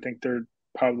mind. I think they're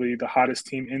probably the hottest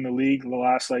team in the league the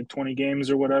last 20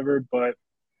 games or whatever. But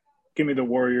give me the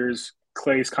Warriors.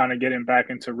 Clay's kind of getting back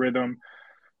into rhythm.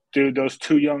 Dude, those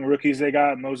 2 young rookies they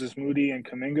got, Moses Moody and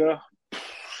Kuminga.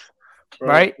 Bro,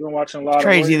 right? We've been watching a lot. It's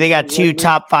crazy. They got 2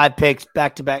 top 5 picks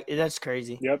back to back. That's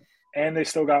crazy. Yep. And they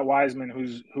still got Wiseman,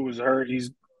 who was hurt. He's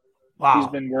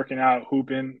been working out,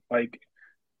 hooping.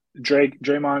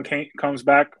 Draymond comes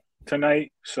back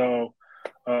tonight. So,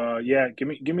 give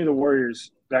me the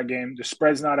Warriors that game. The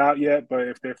spread's not out yet, but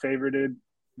if they're favorited,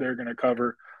 they're gonna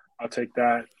cover. I'll take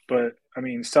that. But I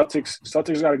mean,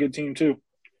 Celtics got a good team too.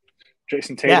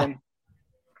 Jason Tatum. Yeah.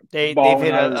 They've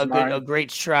hit a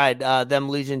great stride. Them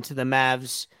losing to the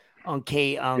Mavs on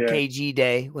KG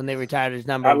Day when they retired his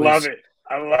number. I love it.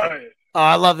 Oh,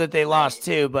 I love that they lost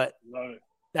too, but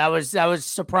that was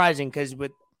surprising because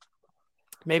with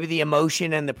maybe the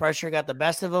emotion and the pressure got the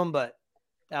best of them, but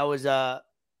that was a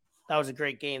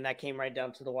great game. That came right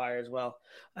down to the wire as well.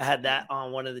 I had that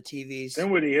on one of the TVs.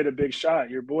 Dinwiddie hit a big shot.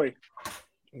 Your boy,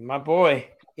 my boy.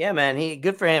 Yeah, man.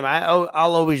 Good for him. I'll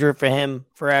always root for him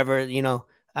forever.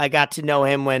 I got to know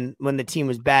him when the team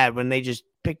was bad, when they just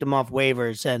picked him off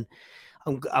waivers, and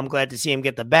I'm glad to see him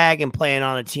get the bag and playing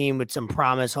on a team with some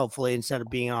promise, hopefully, instead of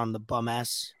being on the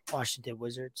bum-ass Washington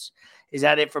Wizards. Is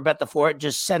that it for Bet the Fort?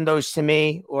 Just send those to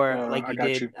me, or like you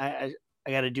did. I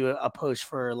got to do a post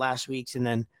for last week's, and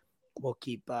then we'll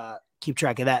keep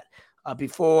track of that.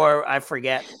 Before I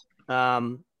forget,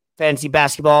 fantasy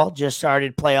basketball just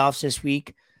started playoffs this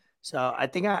week. So I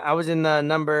think I was in the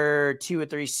number 2 or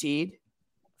 3 seed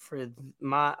for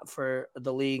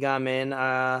the league I'm in.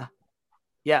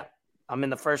 I'm in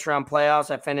the first round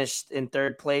playoffs. I finished in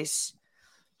 3rd place.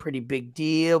 Pretty big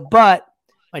deal, but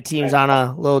my team's on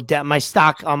a little depth. My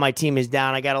stock on my team is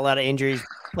down. I got a lot of injuries.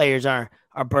 Players are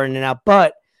burning out,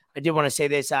 but I did want to say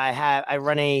this. I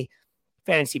run a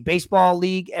fantasy baseball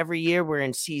league every year. We're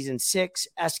in season 6,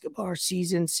 Escobar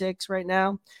season 6 right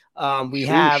now. We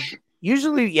have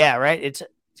usually, right. It's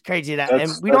It's crazy that,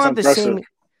 and we don't have the same.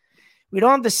 We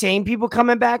don't have the same people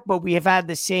coming back, but we have had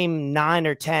the same 9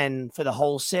 or 10 for the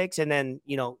whole 6, and then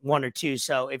 1 or 2.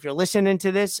 So if you're listening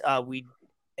to this,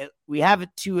 we have it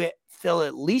to fill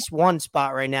at least 1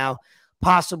 spot right now,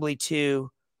 possibly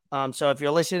 2. So if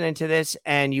you're listening to this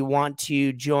and you want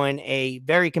to join a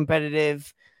very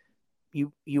competitive,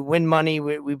 you win money.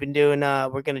 We've been doing.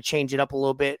 We're going to change it up a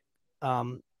little bit.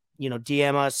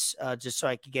 DM us just so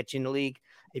I can get you in the league.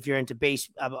 If you're into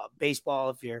baseball,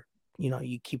 if you're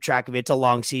you keep track of it. It's a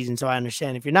long season, so I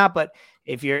understand if you're not. But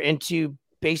if you're into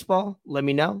baseball, let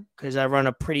me know because I run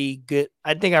a pretty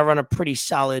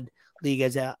solid league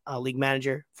as a league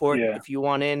manager for it. If you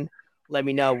want in, let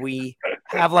me know. We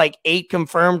have like 8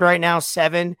 confirmed right now,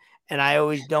 7, and I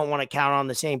always don't want to count on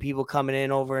the same people coming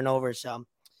in over and over. So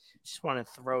just want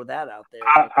to throw that out there.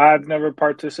 I've never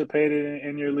participated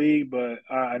in your league, but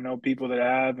I know people that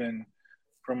have, and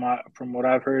from what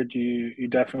I've heard, you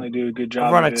definitely do a good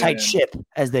job. Run a tight ship,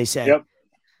 as they say. Yep,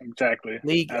 exactly.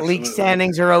 League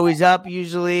standings are always up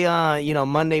usually.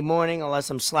 Monday morning, unless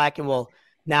I'm slacking. Well,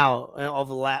 now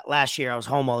over last year I was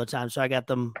home all the time, so I got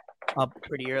them up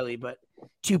pretty early. But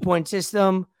 2-point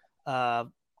system,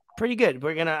 pretty good.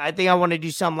 I think I want to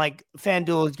do something like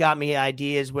FanDuel has got me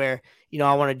ideas where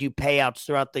I want to do payouts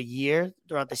throughout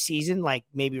the season, like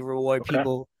maybe reward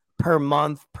people per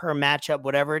month, per matchup,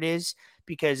 whatever it is.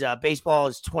 Because baseball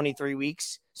is 23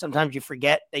 weeks. Sometimes you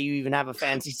forget that you even have a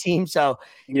fantasy team. So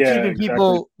keeping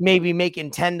people maybe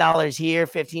making $10 here,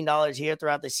 $15 here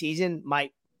throughout the season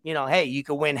might, hey, you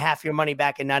could win half your money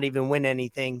back and not even win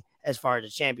anything as far as a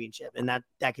championship. And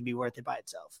that could be worth it by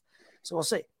itself. So we'll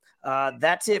see.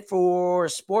 That's it for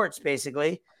sports,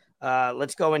 basically.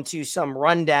 Let's go into some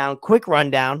quick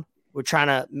rundown. We're trying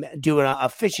to do a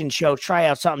fishing show, try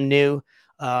out something new.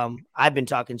 I've been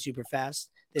talking super fast.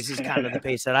 This is kind of the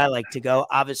pace that I like to go.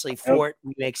 Obviously, Fort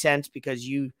makes sense because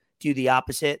you do the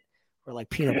opposite. We're like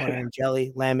peanut butter and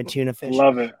jelly, lamb and tuna fish.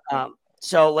 Love it.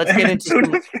 So let's get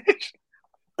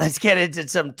into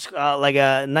some like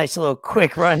a nice little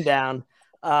quick rundown.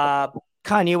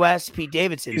 Kanye West, Pete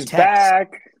Davidson, he's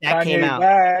back. That came out.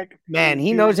 Back. Man,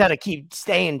 he knows how to keep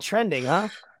staying trending, huh?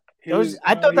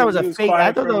 I thought that was a fake.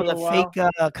 I thought that was a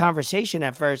fake conversation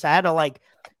at first. I had to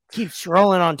keep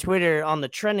scrolling on Twitter on the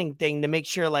trending thing to make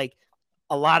sure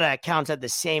a lot of accounts had the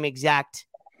same exact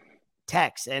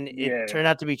text, and it turned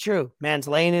out to be true. Man's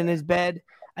laying in his bed.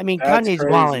 I mean, that's Kanye's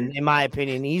wilding, in my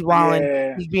opinion. He's wilding.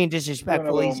 Yeah. He's being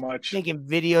disrespectful. He's making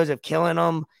videos of killing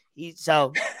him.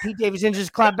 So Pete Davidson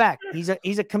just clapped back. He's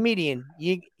a comedian.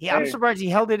 I'm surprised he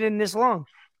held it in this long.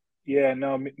 Yeah,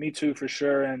 no, me too for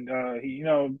sure. And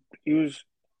he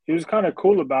was kind of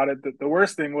cool about it. The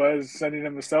worst thing was sending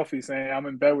him a selfie saying, "I'm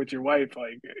in bed with your wife."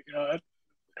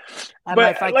 I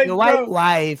might fight your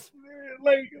wife.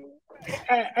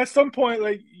 At some point,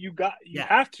 you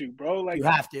have to, bro. You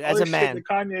have to as a man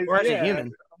or as a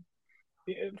human.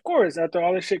 Of course, after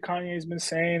all the shit Kanye's been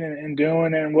saying and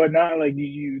doing and whatnot,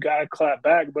 you gotta clap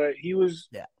back. But he was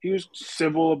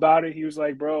civil about it. He was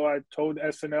like, "Bro, I told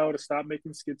SNL to stop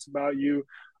making skits about you.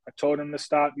 I told him to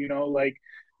stop,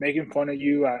 making fun of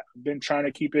you. I've been trying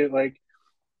to keep it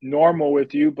normal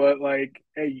with you, but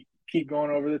hey, keep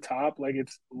going over the top.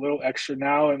 It's a little extra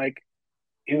now." And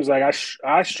he was like,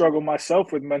 I struggle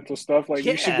myself with mental stuff.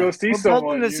 You should go see someone.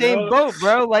 Both in the same boat,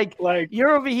 bro.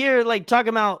 You're over here talking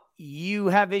about you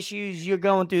have issues, you're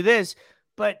going through this,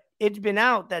 but it's been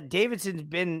out that Davidson's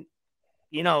been,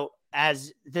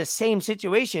 as the same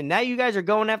situation. Now you guys are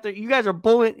going after. You guys are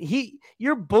bullying.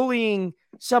 You're bullying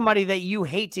somebody that you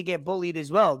hate to get bullied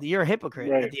as well. You're a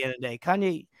hypocrite at the end of the day.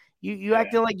 Kanye, you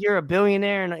acting like you're a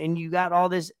billionaire and you got all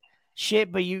this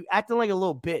shit, but you acting like a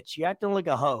little bitch. You acting like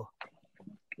a hoe.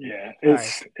 Yeah,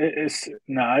 it's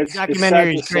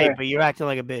documentary is great, but you're acting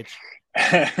like a bitch.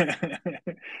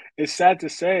 It's sad to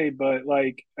say, but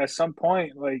at some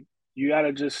point, you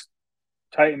gotta just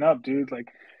tighten up, dude.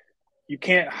 You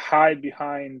can't hide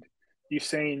behind you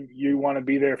saying you want to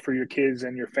be there for your kids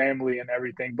and your family and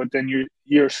everything, but then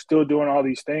you're still doing all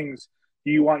these things.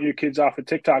 You want your kids off of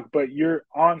TikTok, but you're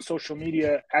on social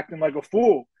media acting like a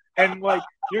fool. And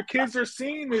your kids are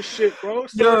seeing this shit, bro.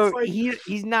 So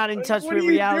he's not in touch with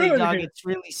reality, dog. It's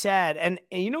really sad. And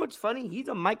you know what's funny? He's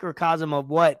a microcosm of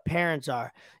what parents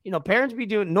are. Parents be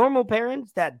doing normal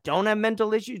parents that don't have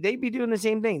mental issues. They be doing the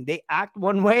same thing. They act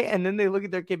one way and then they look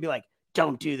at their kid and be like,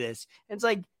 "Don't do this." And it's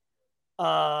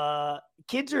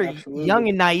kids are young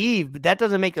and naive, but that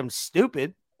doesn't make them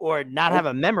stupid or not have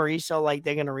a memory. So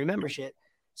they're gonna remember shit.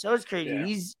 So it's crazy. Yeah.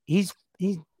 He's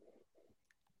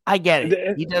I get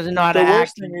it. He doesn't know how to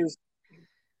act.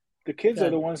 the kids are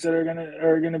the ones that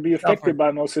are gonna be affected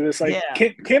by most of this. Like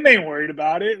Kim ain't worried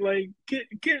about it. Like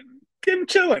Kim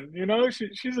chilling, you know.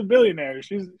 She's a billionaire.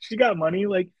 She got money.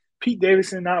 Like Pete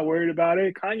Davidson not worried about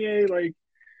it. Kanye, like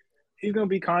he's gonna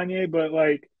be Kanye, but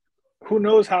like who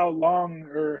knows how long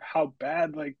or how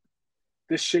bad like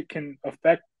this shit can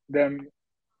affect them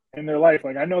in their life.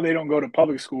 Like I know they don't go to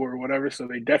public school or whatever, so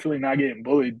they definitely not getting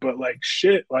bullied. But like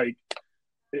shit, like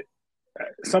at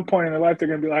some point in their life, they're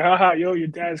gonna be like, haha, yo, your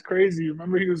dad's crazy.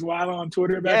 Remember he was wild on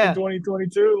Twitter back in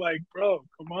 2022? Like, bro,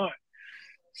 come on.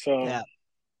 So yeah.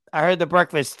 I heard the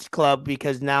Breakfast Club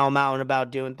because now I'm out and about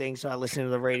doing things, so I listen to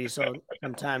the radio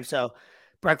sometimes. So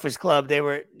Breakfast Club, they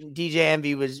were DJ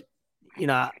Envy was, you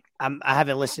know, I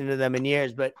haven't listened to them in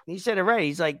years, but he said it right.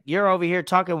 He's like, you're over here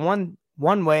talking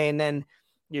one way, and then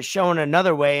you're showing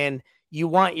another way, and you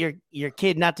want your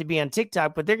kid not to be on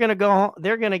TikTok, but they're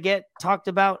gonna get talked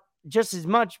about just as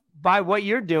much by what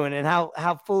you're doing and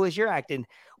how foolish you're acting,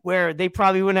 where they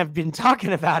probably wouldn't have been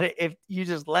talking about it if you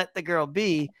just let the girl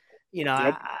be. You know,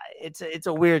 yep. It's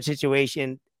a weird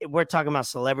situation. We're talking about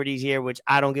celebrities here, which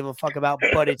I don't give a fuck about,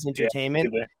 but it's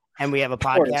entertainment. And we have a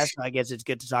podcast, so I guess it's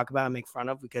good to talk about and make fun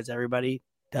of because everybody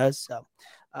does. So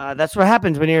that's what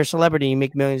happens when you're a celebrity. You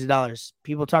make millions of dollars.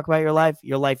 People talk about your life.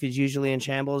 Your life is usually in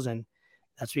shambles, and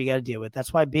that's what you got to deal with.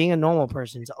 That's why being a normal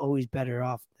person is always better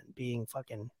off than being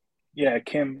fucking. Yeah,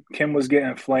 Kim was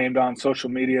getting flamed on social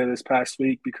media this past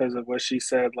week because of what she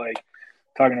said, like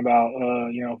talking about,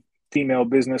 female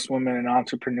businesswomen and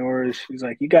entrepreneurs. She's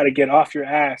like, you got to get off your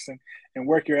ass and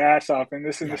work your ass off and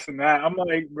this and this and that. I'm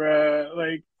like, bruh,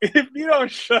 like if you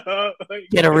don't shut up, like,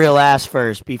 get a real ass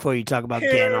first before you talk about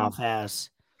getting off ass.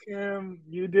 Kim,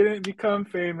 you didn't become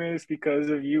famous because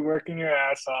of you working your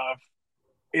ass off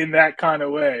in that kind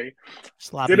of way.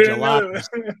 Sloppy jalopy.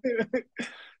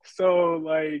 So,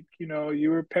 like, you know, you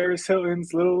were Paris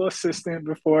Hilton's little assistant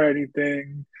before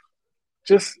anything.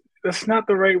 Just that's not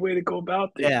the right way to go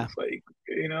about things. Yeah. Like,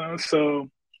 you know, so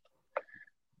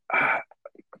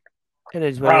it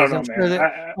is what it is.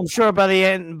 I'm sure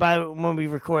by when we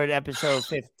record episode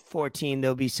 14,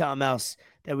 there'll be something else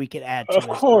that we could add to it. Of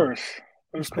course.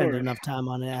 We spend enough time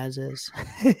on it as is.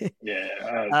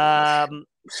 Yeah.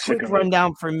 Quick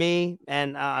rundown for me,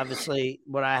 and obviously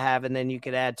what I have, and then you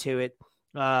could add to it.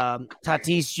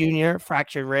 Tatis Jr.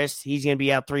 fractured wrist. He's going to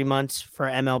be out 3 months for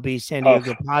MLB San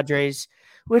Diego Padres,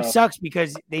 which sucks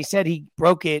because they said he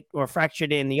broke it or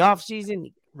fractured it in the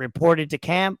offseason, reported to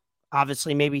camp.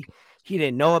 Obviously, maybe he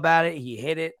didn't know about it. He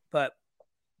hit it, but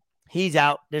he's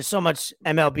out. There's so much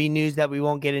MLB news that we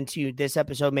won't get into this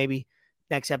episode, maybe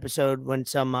next episode when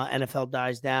some NFL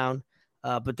dies down.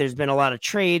 But there's been a lot of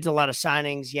trades, a lot of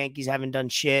signings. Yankees haven't done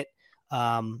shit.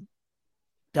 So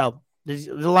there's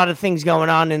a lot of things going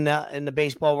on in the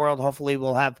baseball world. Hopefully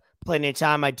we'll have plenty of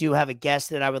time. I do have a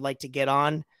guest that I would like to get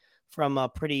on from a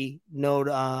pretty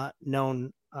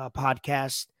known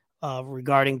podcast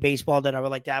regarding baseball that I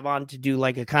would like to have on to do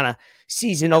like a kind of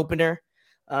season opener.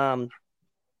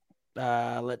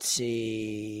 Let's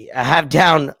see. I have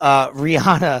down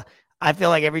Rihanna. I feel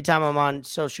like every time I'm on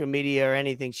social media or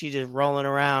anything, she's just rolling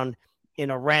around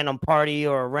in a random party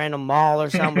or a random mall or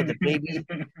something with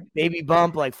a baby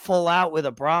bump, like full out with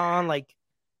a bra on. Like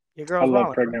your girl's I love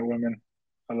rolling. pregnant women.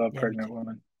 I love pregnant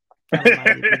women.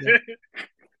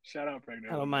 Shout out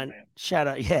pregnant. I don't mind. Man. Shout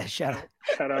out, yeah, shout out.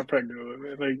 Shout out pregnant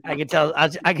women. Like, I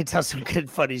could tell some good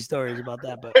funny stories about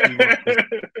that, but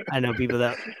I know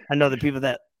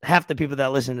half the people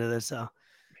that listen to this. So,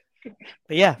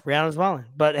 but yeah, Rihanna's walling.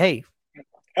 But hey,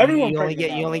 everyone you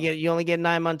only get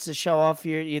 9 months to show off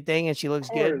your thing, and she looks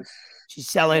good. She's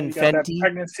selling Fenty. That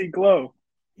pregnancy glow.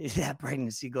 Yeah,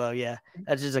 pregnancy glow. Yeah,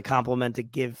 that's just a compliment to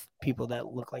give people that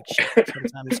look like shit.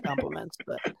 Sometimes compliments,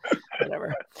 but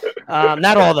whatever.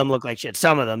 Not all of them look like shit.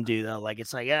 Some of them do though. Like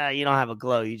it's like, you don't have a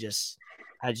glow. I just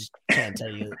can't tell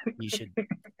you should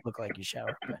look like you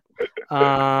shower.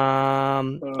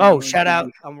 But, shout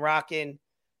out! I'm rocking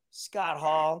Scott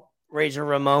Hall Razor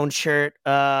Ramon shirt.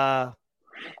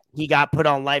 He got put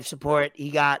on life support.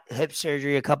 He got hip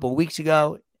surgery a couple of weeks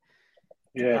ago.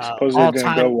 Yeah, supposedly it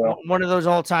didn't go well. One of those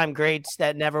all-time greats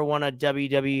that never won a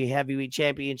WWE Heavyweight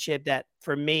Championship. That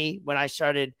for me, when I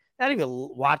started not even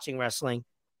watching wrestling,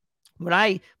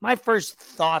 my first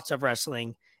thoughts of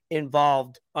wrestling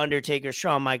involved Undertaker,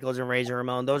 Shawn Michaels, and Razor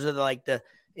Ramon. Those are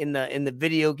in the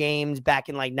video games back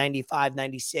in like 95,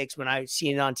 96 when I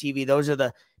seen it on TV. Those are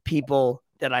the people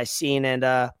that I seen,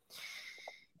 and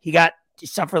he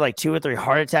suffered like 2 or 3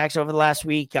 heart attacks over the last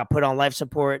week. Got put on life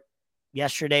support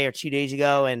yesterday or 2 days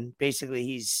ago, and basically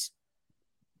he's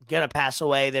gonna pass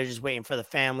away. They're just waiting for the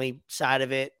family side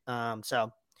of it.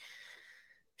 So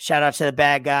shout out to the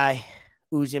bad guy.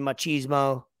 Uzi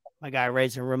Machismo, my guy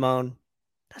Razor Ramon.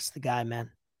 That's the guy,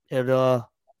 man. A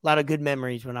lot of good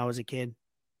memories when I was a kid.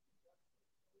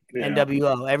 Yeah.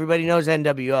 NWO. Everybody knows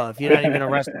NWO. If you're not even a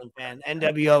wrestling fan,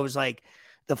 NWO was like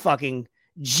the fucking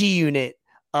G unit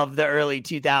of the early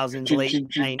 2000s, late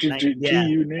 90s. Yeah,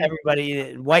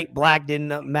 everybody, white, black,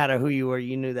 didn't matter who you were.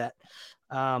 You knew that.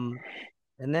 And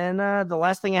then the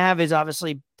last thing I have is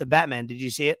obviously the Batman. Did you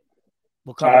see it?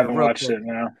 We'll cover I haven't watched it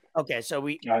now. Okay, so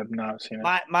I have not seen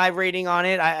it. My rating on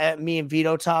it, me and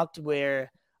Vito talked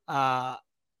where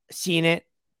seen it,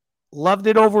 loved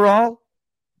it overall.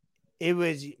 It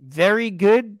was very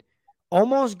good,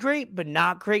 almost great, but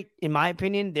not great in my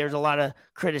opinion. There's a lot of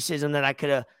criticism that I could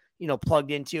have, plugged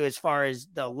into as far as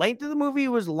the length of the movie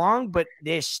was long, but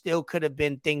there still could have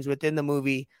been things within the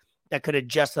movie that could have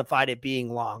justified it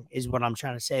being long, is what I'm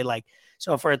trying to say. Like,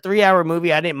 so for a 3-hour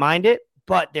movie, I didn't mind it,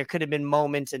 but there could have been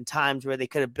moments and times where they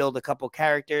could have built a couple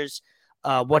characters.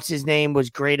 What's his name was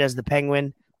great as the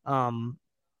Penguin.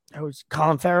 It was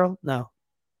Colin Farrell? No.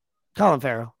 Colin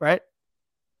Farrell, right?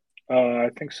 I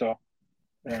think so.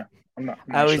 Yeah. I'm not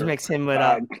I always mix him with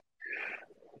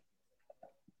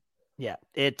yeah.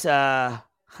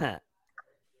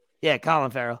 Yeah,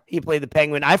 Colin Farrell. He played the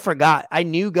Penguin. I forgot. I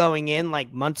knew going in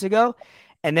like months ago.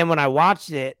 And then when I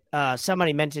watched it,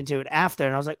 somebody mentioned to it after,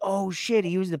 and I was like, oh shit,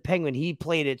 he was the Penguin. He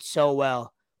played it so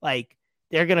well. Like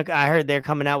I heard they're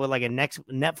coming out with like a next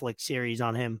Netflix series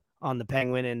on him, on the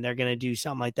Penguin, and they're going to do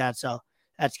something like that. So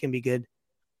that's going to be good.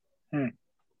 A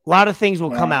lot of things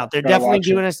will come out. They're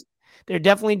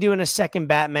definitely doing a second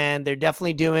Batman. They're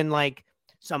definitely doing like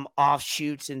some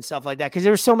offshoots and stuff like that. Cause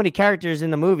there were so many characters in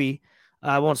the movie.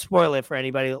 I won't spoil it for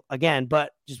anybody again,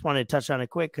 but just wanted to touch on it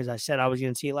quick because I said I was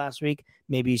going to see it last week.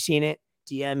 Maybe you've seen it.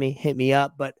 DM me, hit me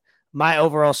up. But my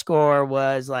overall score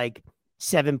was like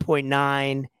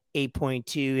 7.9,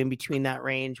 8.2, in between that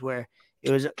range, where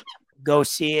it was go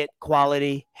see it,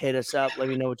 quality, hit us up. Let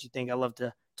me know what you think. I love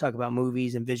to talk about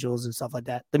movies and visuals and stuff like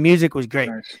that. The music was great.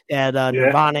 Nice. It had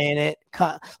Nirvana in it,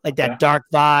 like that dark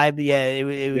vibe. Yeah,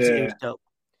 it was dope.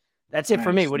 That's it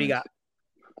for me. What do you got?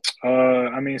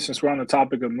 I mean, since we're on the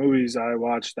topic of movies, I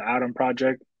watched The Adam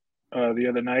Project the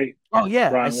other night. Oh yeah,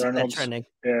 Ryan I see Reynolds. That trending.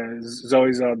 Yeah,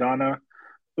 Zoe Saldana.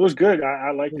 It was good.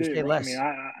 I liked it. I mean,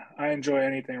 I enjoy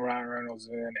anything Ryan Reynolds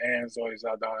and Zoe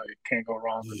Saldana. You can't go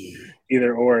wrong with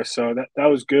either or. So that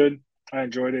was good. I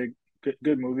enjoyed it.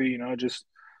 Good movie. Just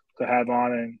to have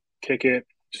on and kick it.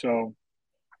 So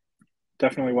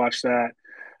definitely watch that.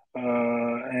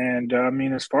 And I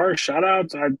mean, as far as shout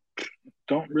outs, I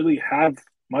don't really have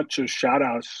much of shout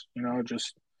outs,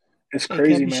 just it's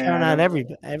crazy, man. Shout out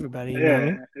everybody.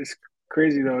 Yeah, it's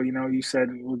crazy though. You said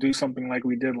we'll do something like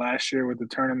we did last year with the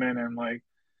tournament, and I'm like,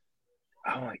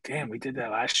 damn, we did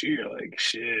that last year. Like,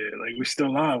 shit, like we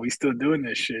still on, we still doing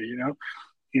this shit,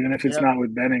 even if it's not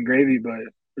with Ben and Gravy, but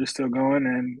we're still going.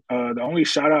 And the only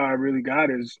shout out I really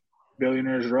got is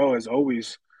Billionaires Row, as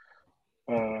always.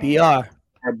 BR,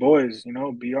 our boys,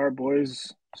 BR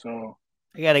boys. So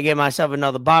I got to get myself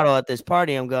another bottle at this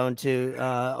party I'm going to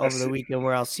over the weekend,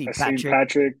 where I'll see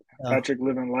Patrick. Patrick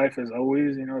living life as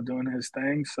always, doing his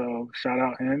thing. So shout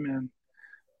out him.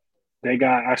 And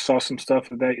I saw some stuff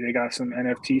that they got some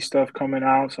NFT stuff coming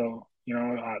out. So,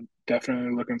 I'm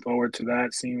definitely looking forward to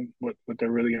that, seeing what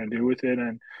they're really going to do with it.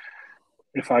 And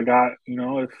if I got,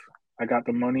 if I got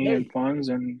the money and funds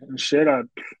and shit, I'd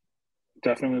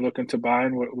definitely looking to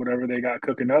buying whatever they got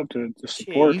cooking up to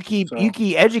support. You keep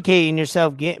educating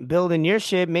yourself, building your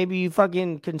shit. Maybe you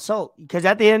fucking consult, because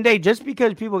at the end of the day, just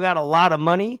because people got a lot of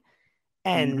money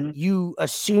and you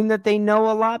assume that they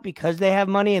know a lot because they have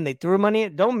money and they threw money,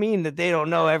 it don't mean that they don't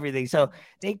know everything. So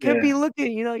they could be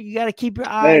looking. You got to keep your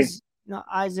eyes,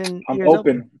 eyes and ears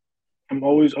open. I'm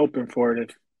always open for it.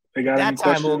 If they got any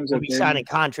questions, we'll be signing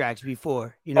contracts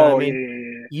before. You know what I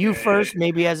mean? You first,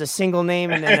 maybe as a single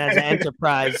name, and then as an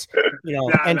enterprise.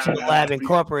 Enter Lab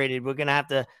Incorporated. We're gonna have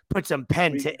to put some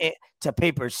pen to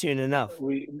paper soon enough.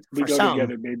 We go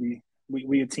together, baby.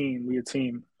 We a team. We a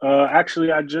team.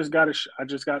 Actually, I just got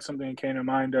something that came to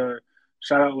mind.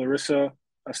 Shout out Larissa.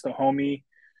 That's the homie.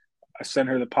 I send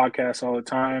her the podcast all the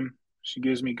time. She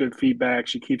gives me good feedback.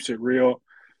 She keeps it real.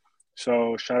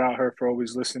 So shout out her for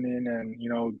always listening and,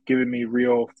 giving me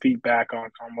real feedback on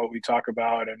what we talk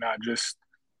about, and not just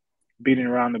beating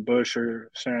around the bush or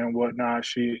saying whatnot.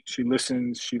 She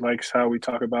listens. She likes how we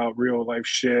talk about real life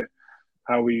shit,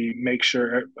 how we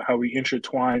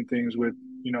intertwine things with,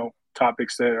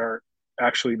 topics that are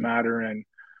actually matter, and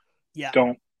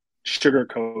don't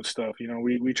sugarcoat stuff.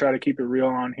 We try to keep it real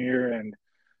on here and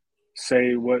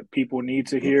say what people need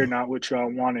to hear, not what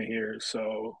y'all want to hear.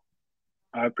 So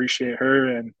I appreciate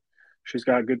her, and she's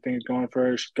got good things going for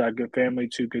her. She's got a good family,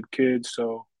 2 good kids.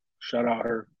 So shout out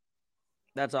her.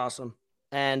 That's awesome.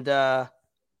 And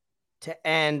to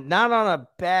end, not on a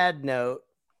bad note,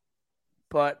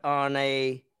 but on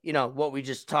a, what we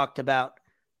just talked about.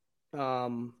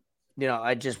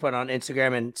 I just went on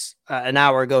Instagram and an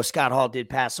hour ago, Scott Hall did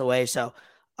pass away. So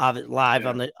live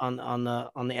on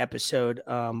the episode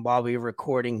while we were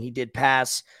recording, he did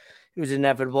pass. It was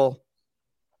inevitable.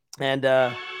 And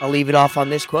I'll leave it off on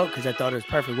this quote because I thought it was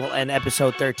perfect. We'll end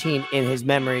episode 13 in his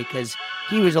memory because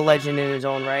he was a legend in his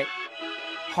own right.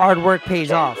 Hard work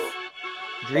pays off.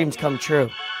 Dreams come true.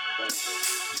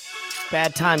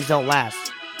 Bad times don't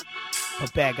last,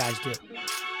 but bad guys do.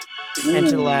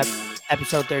 Enter the Lab,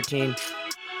 episode 13.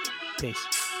 Peace.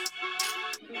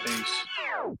 Peace.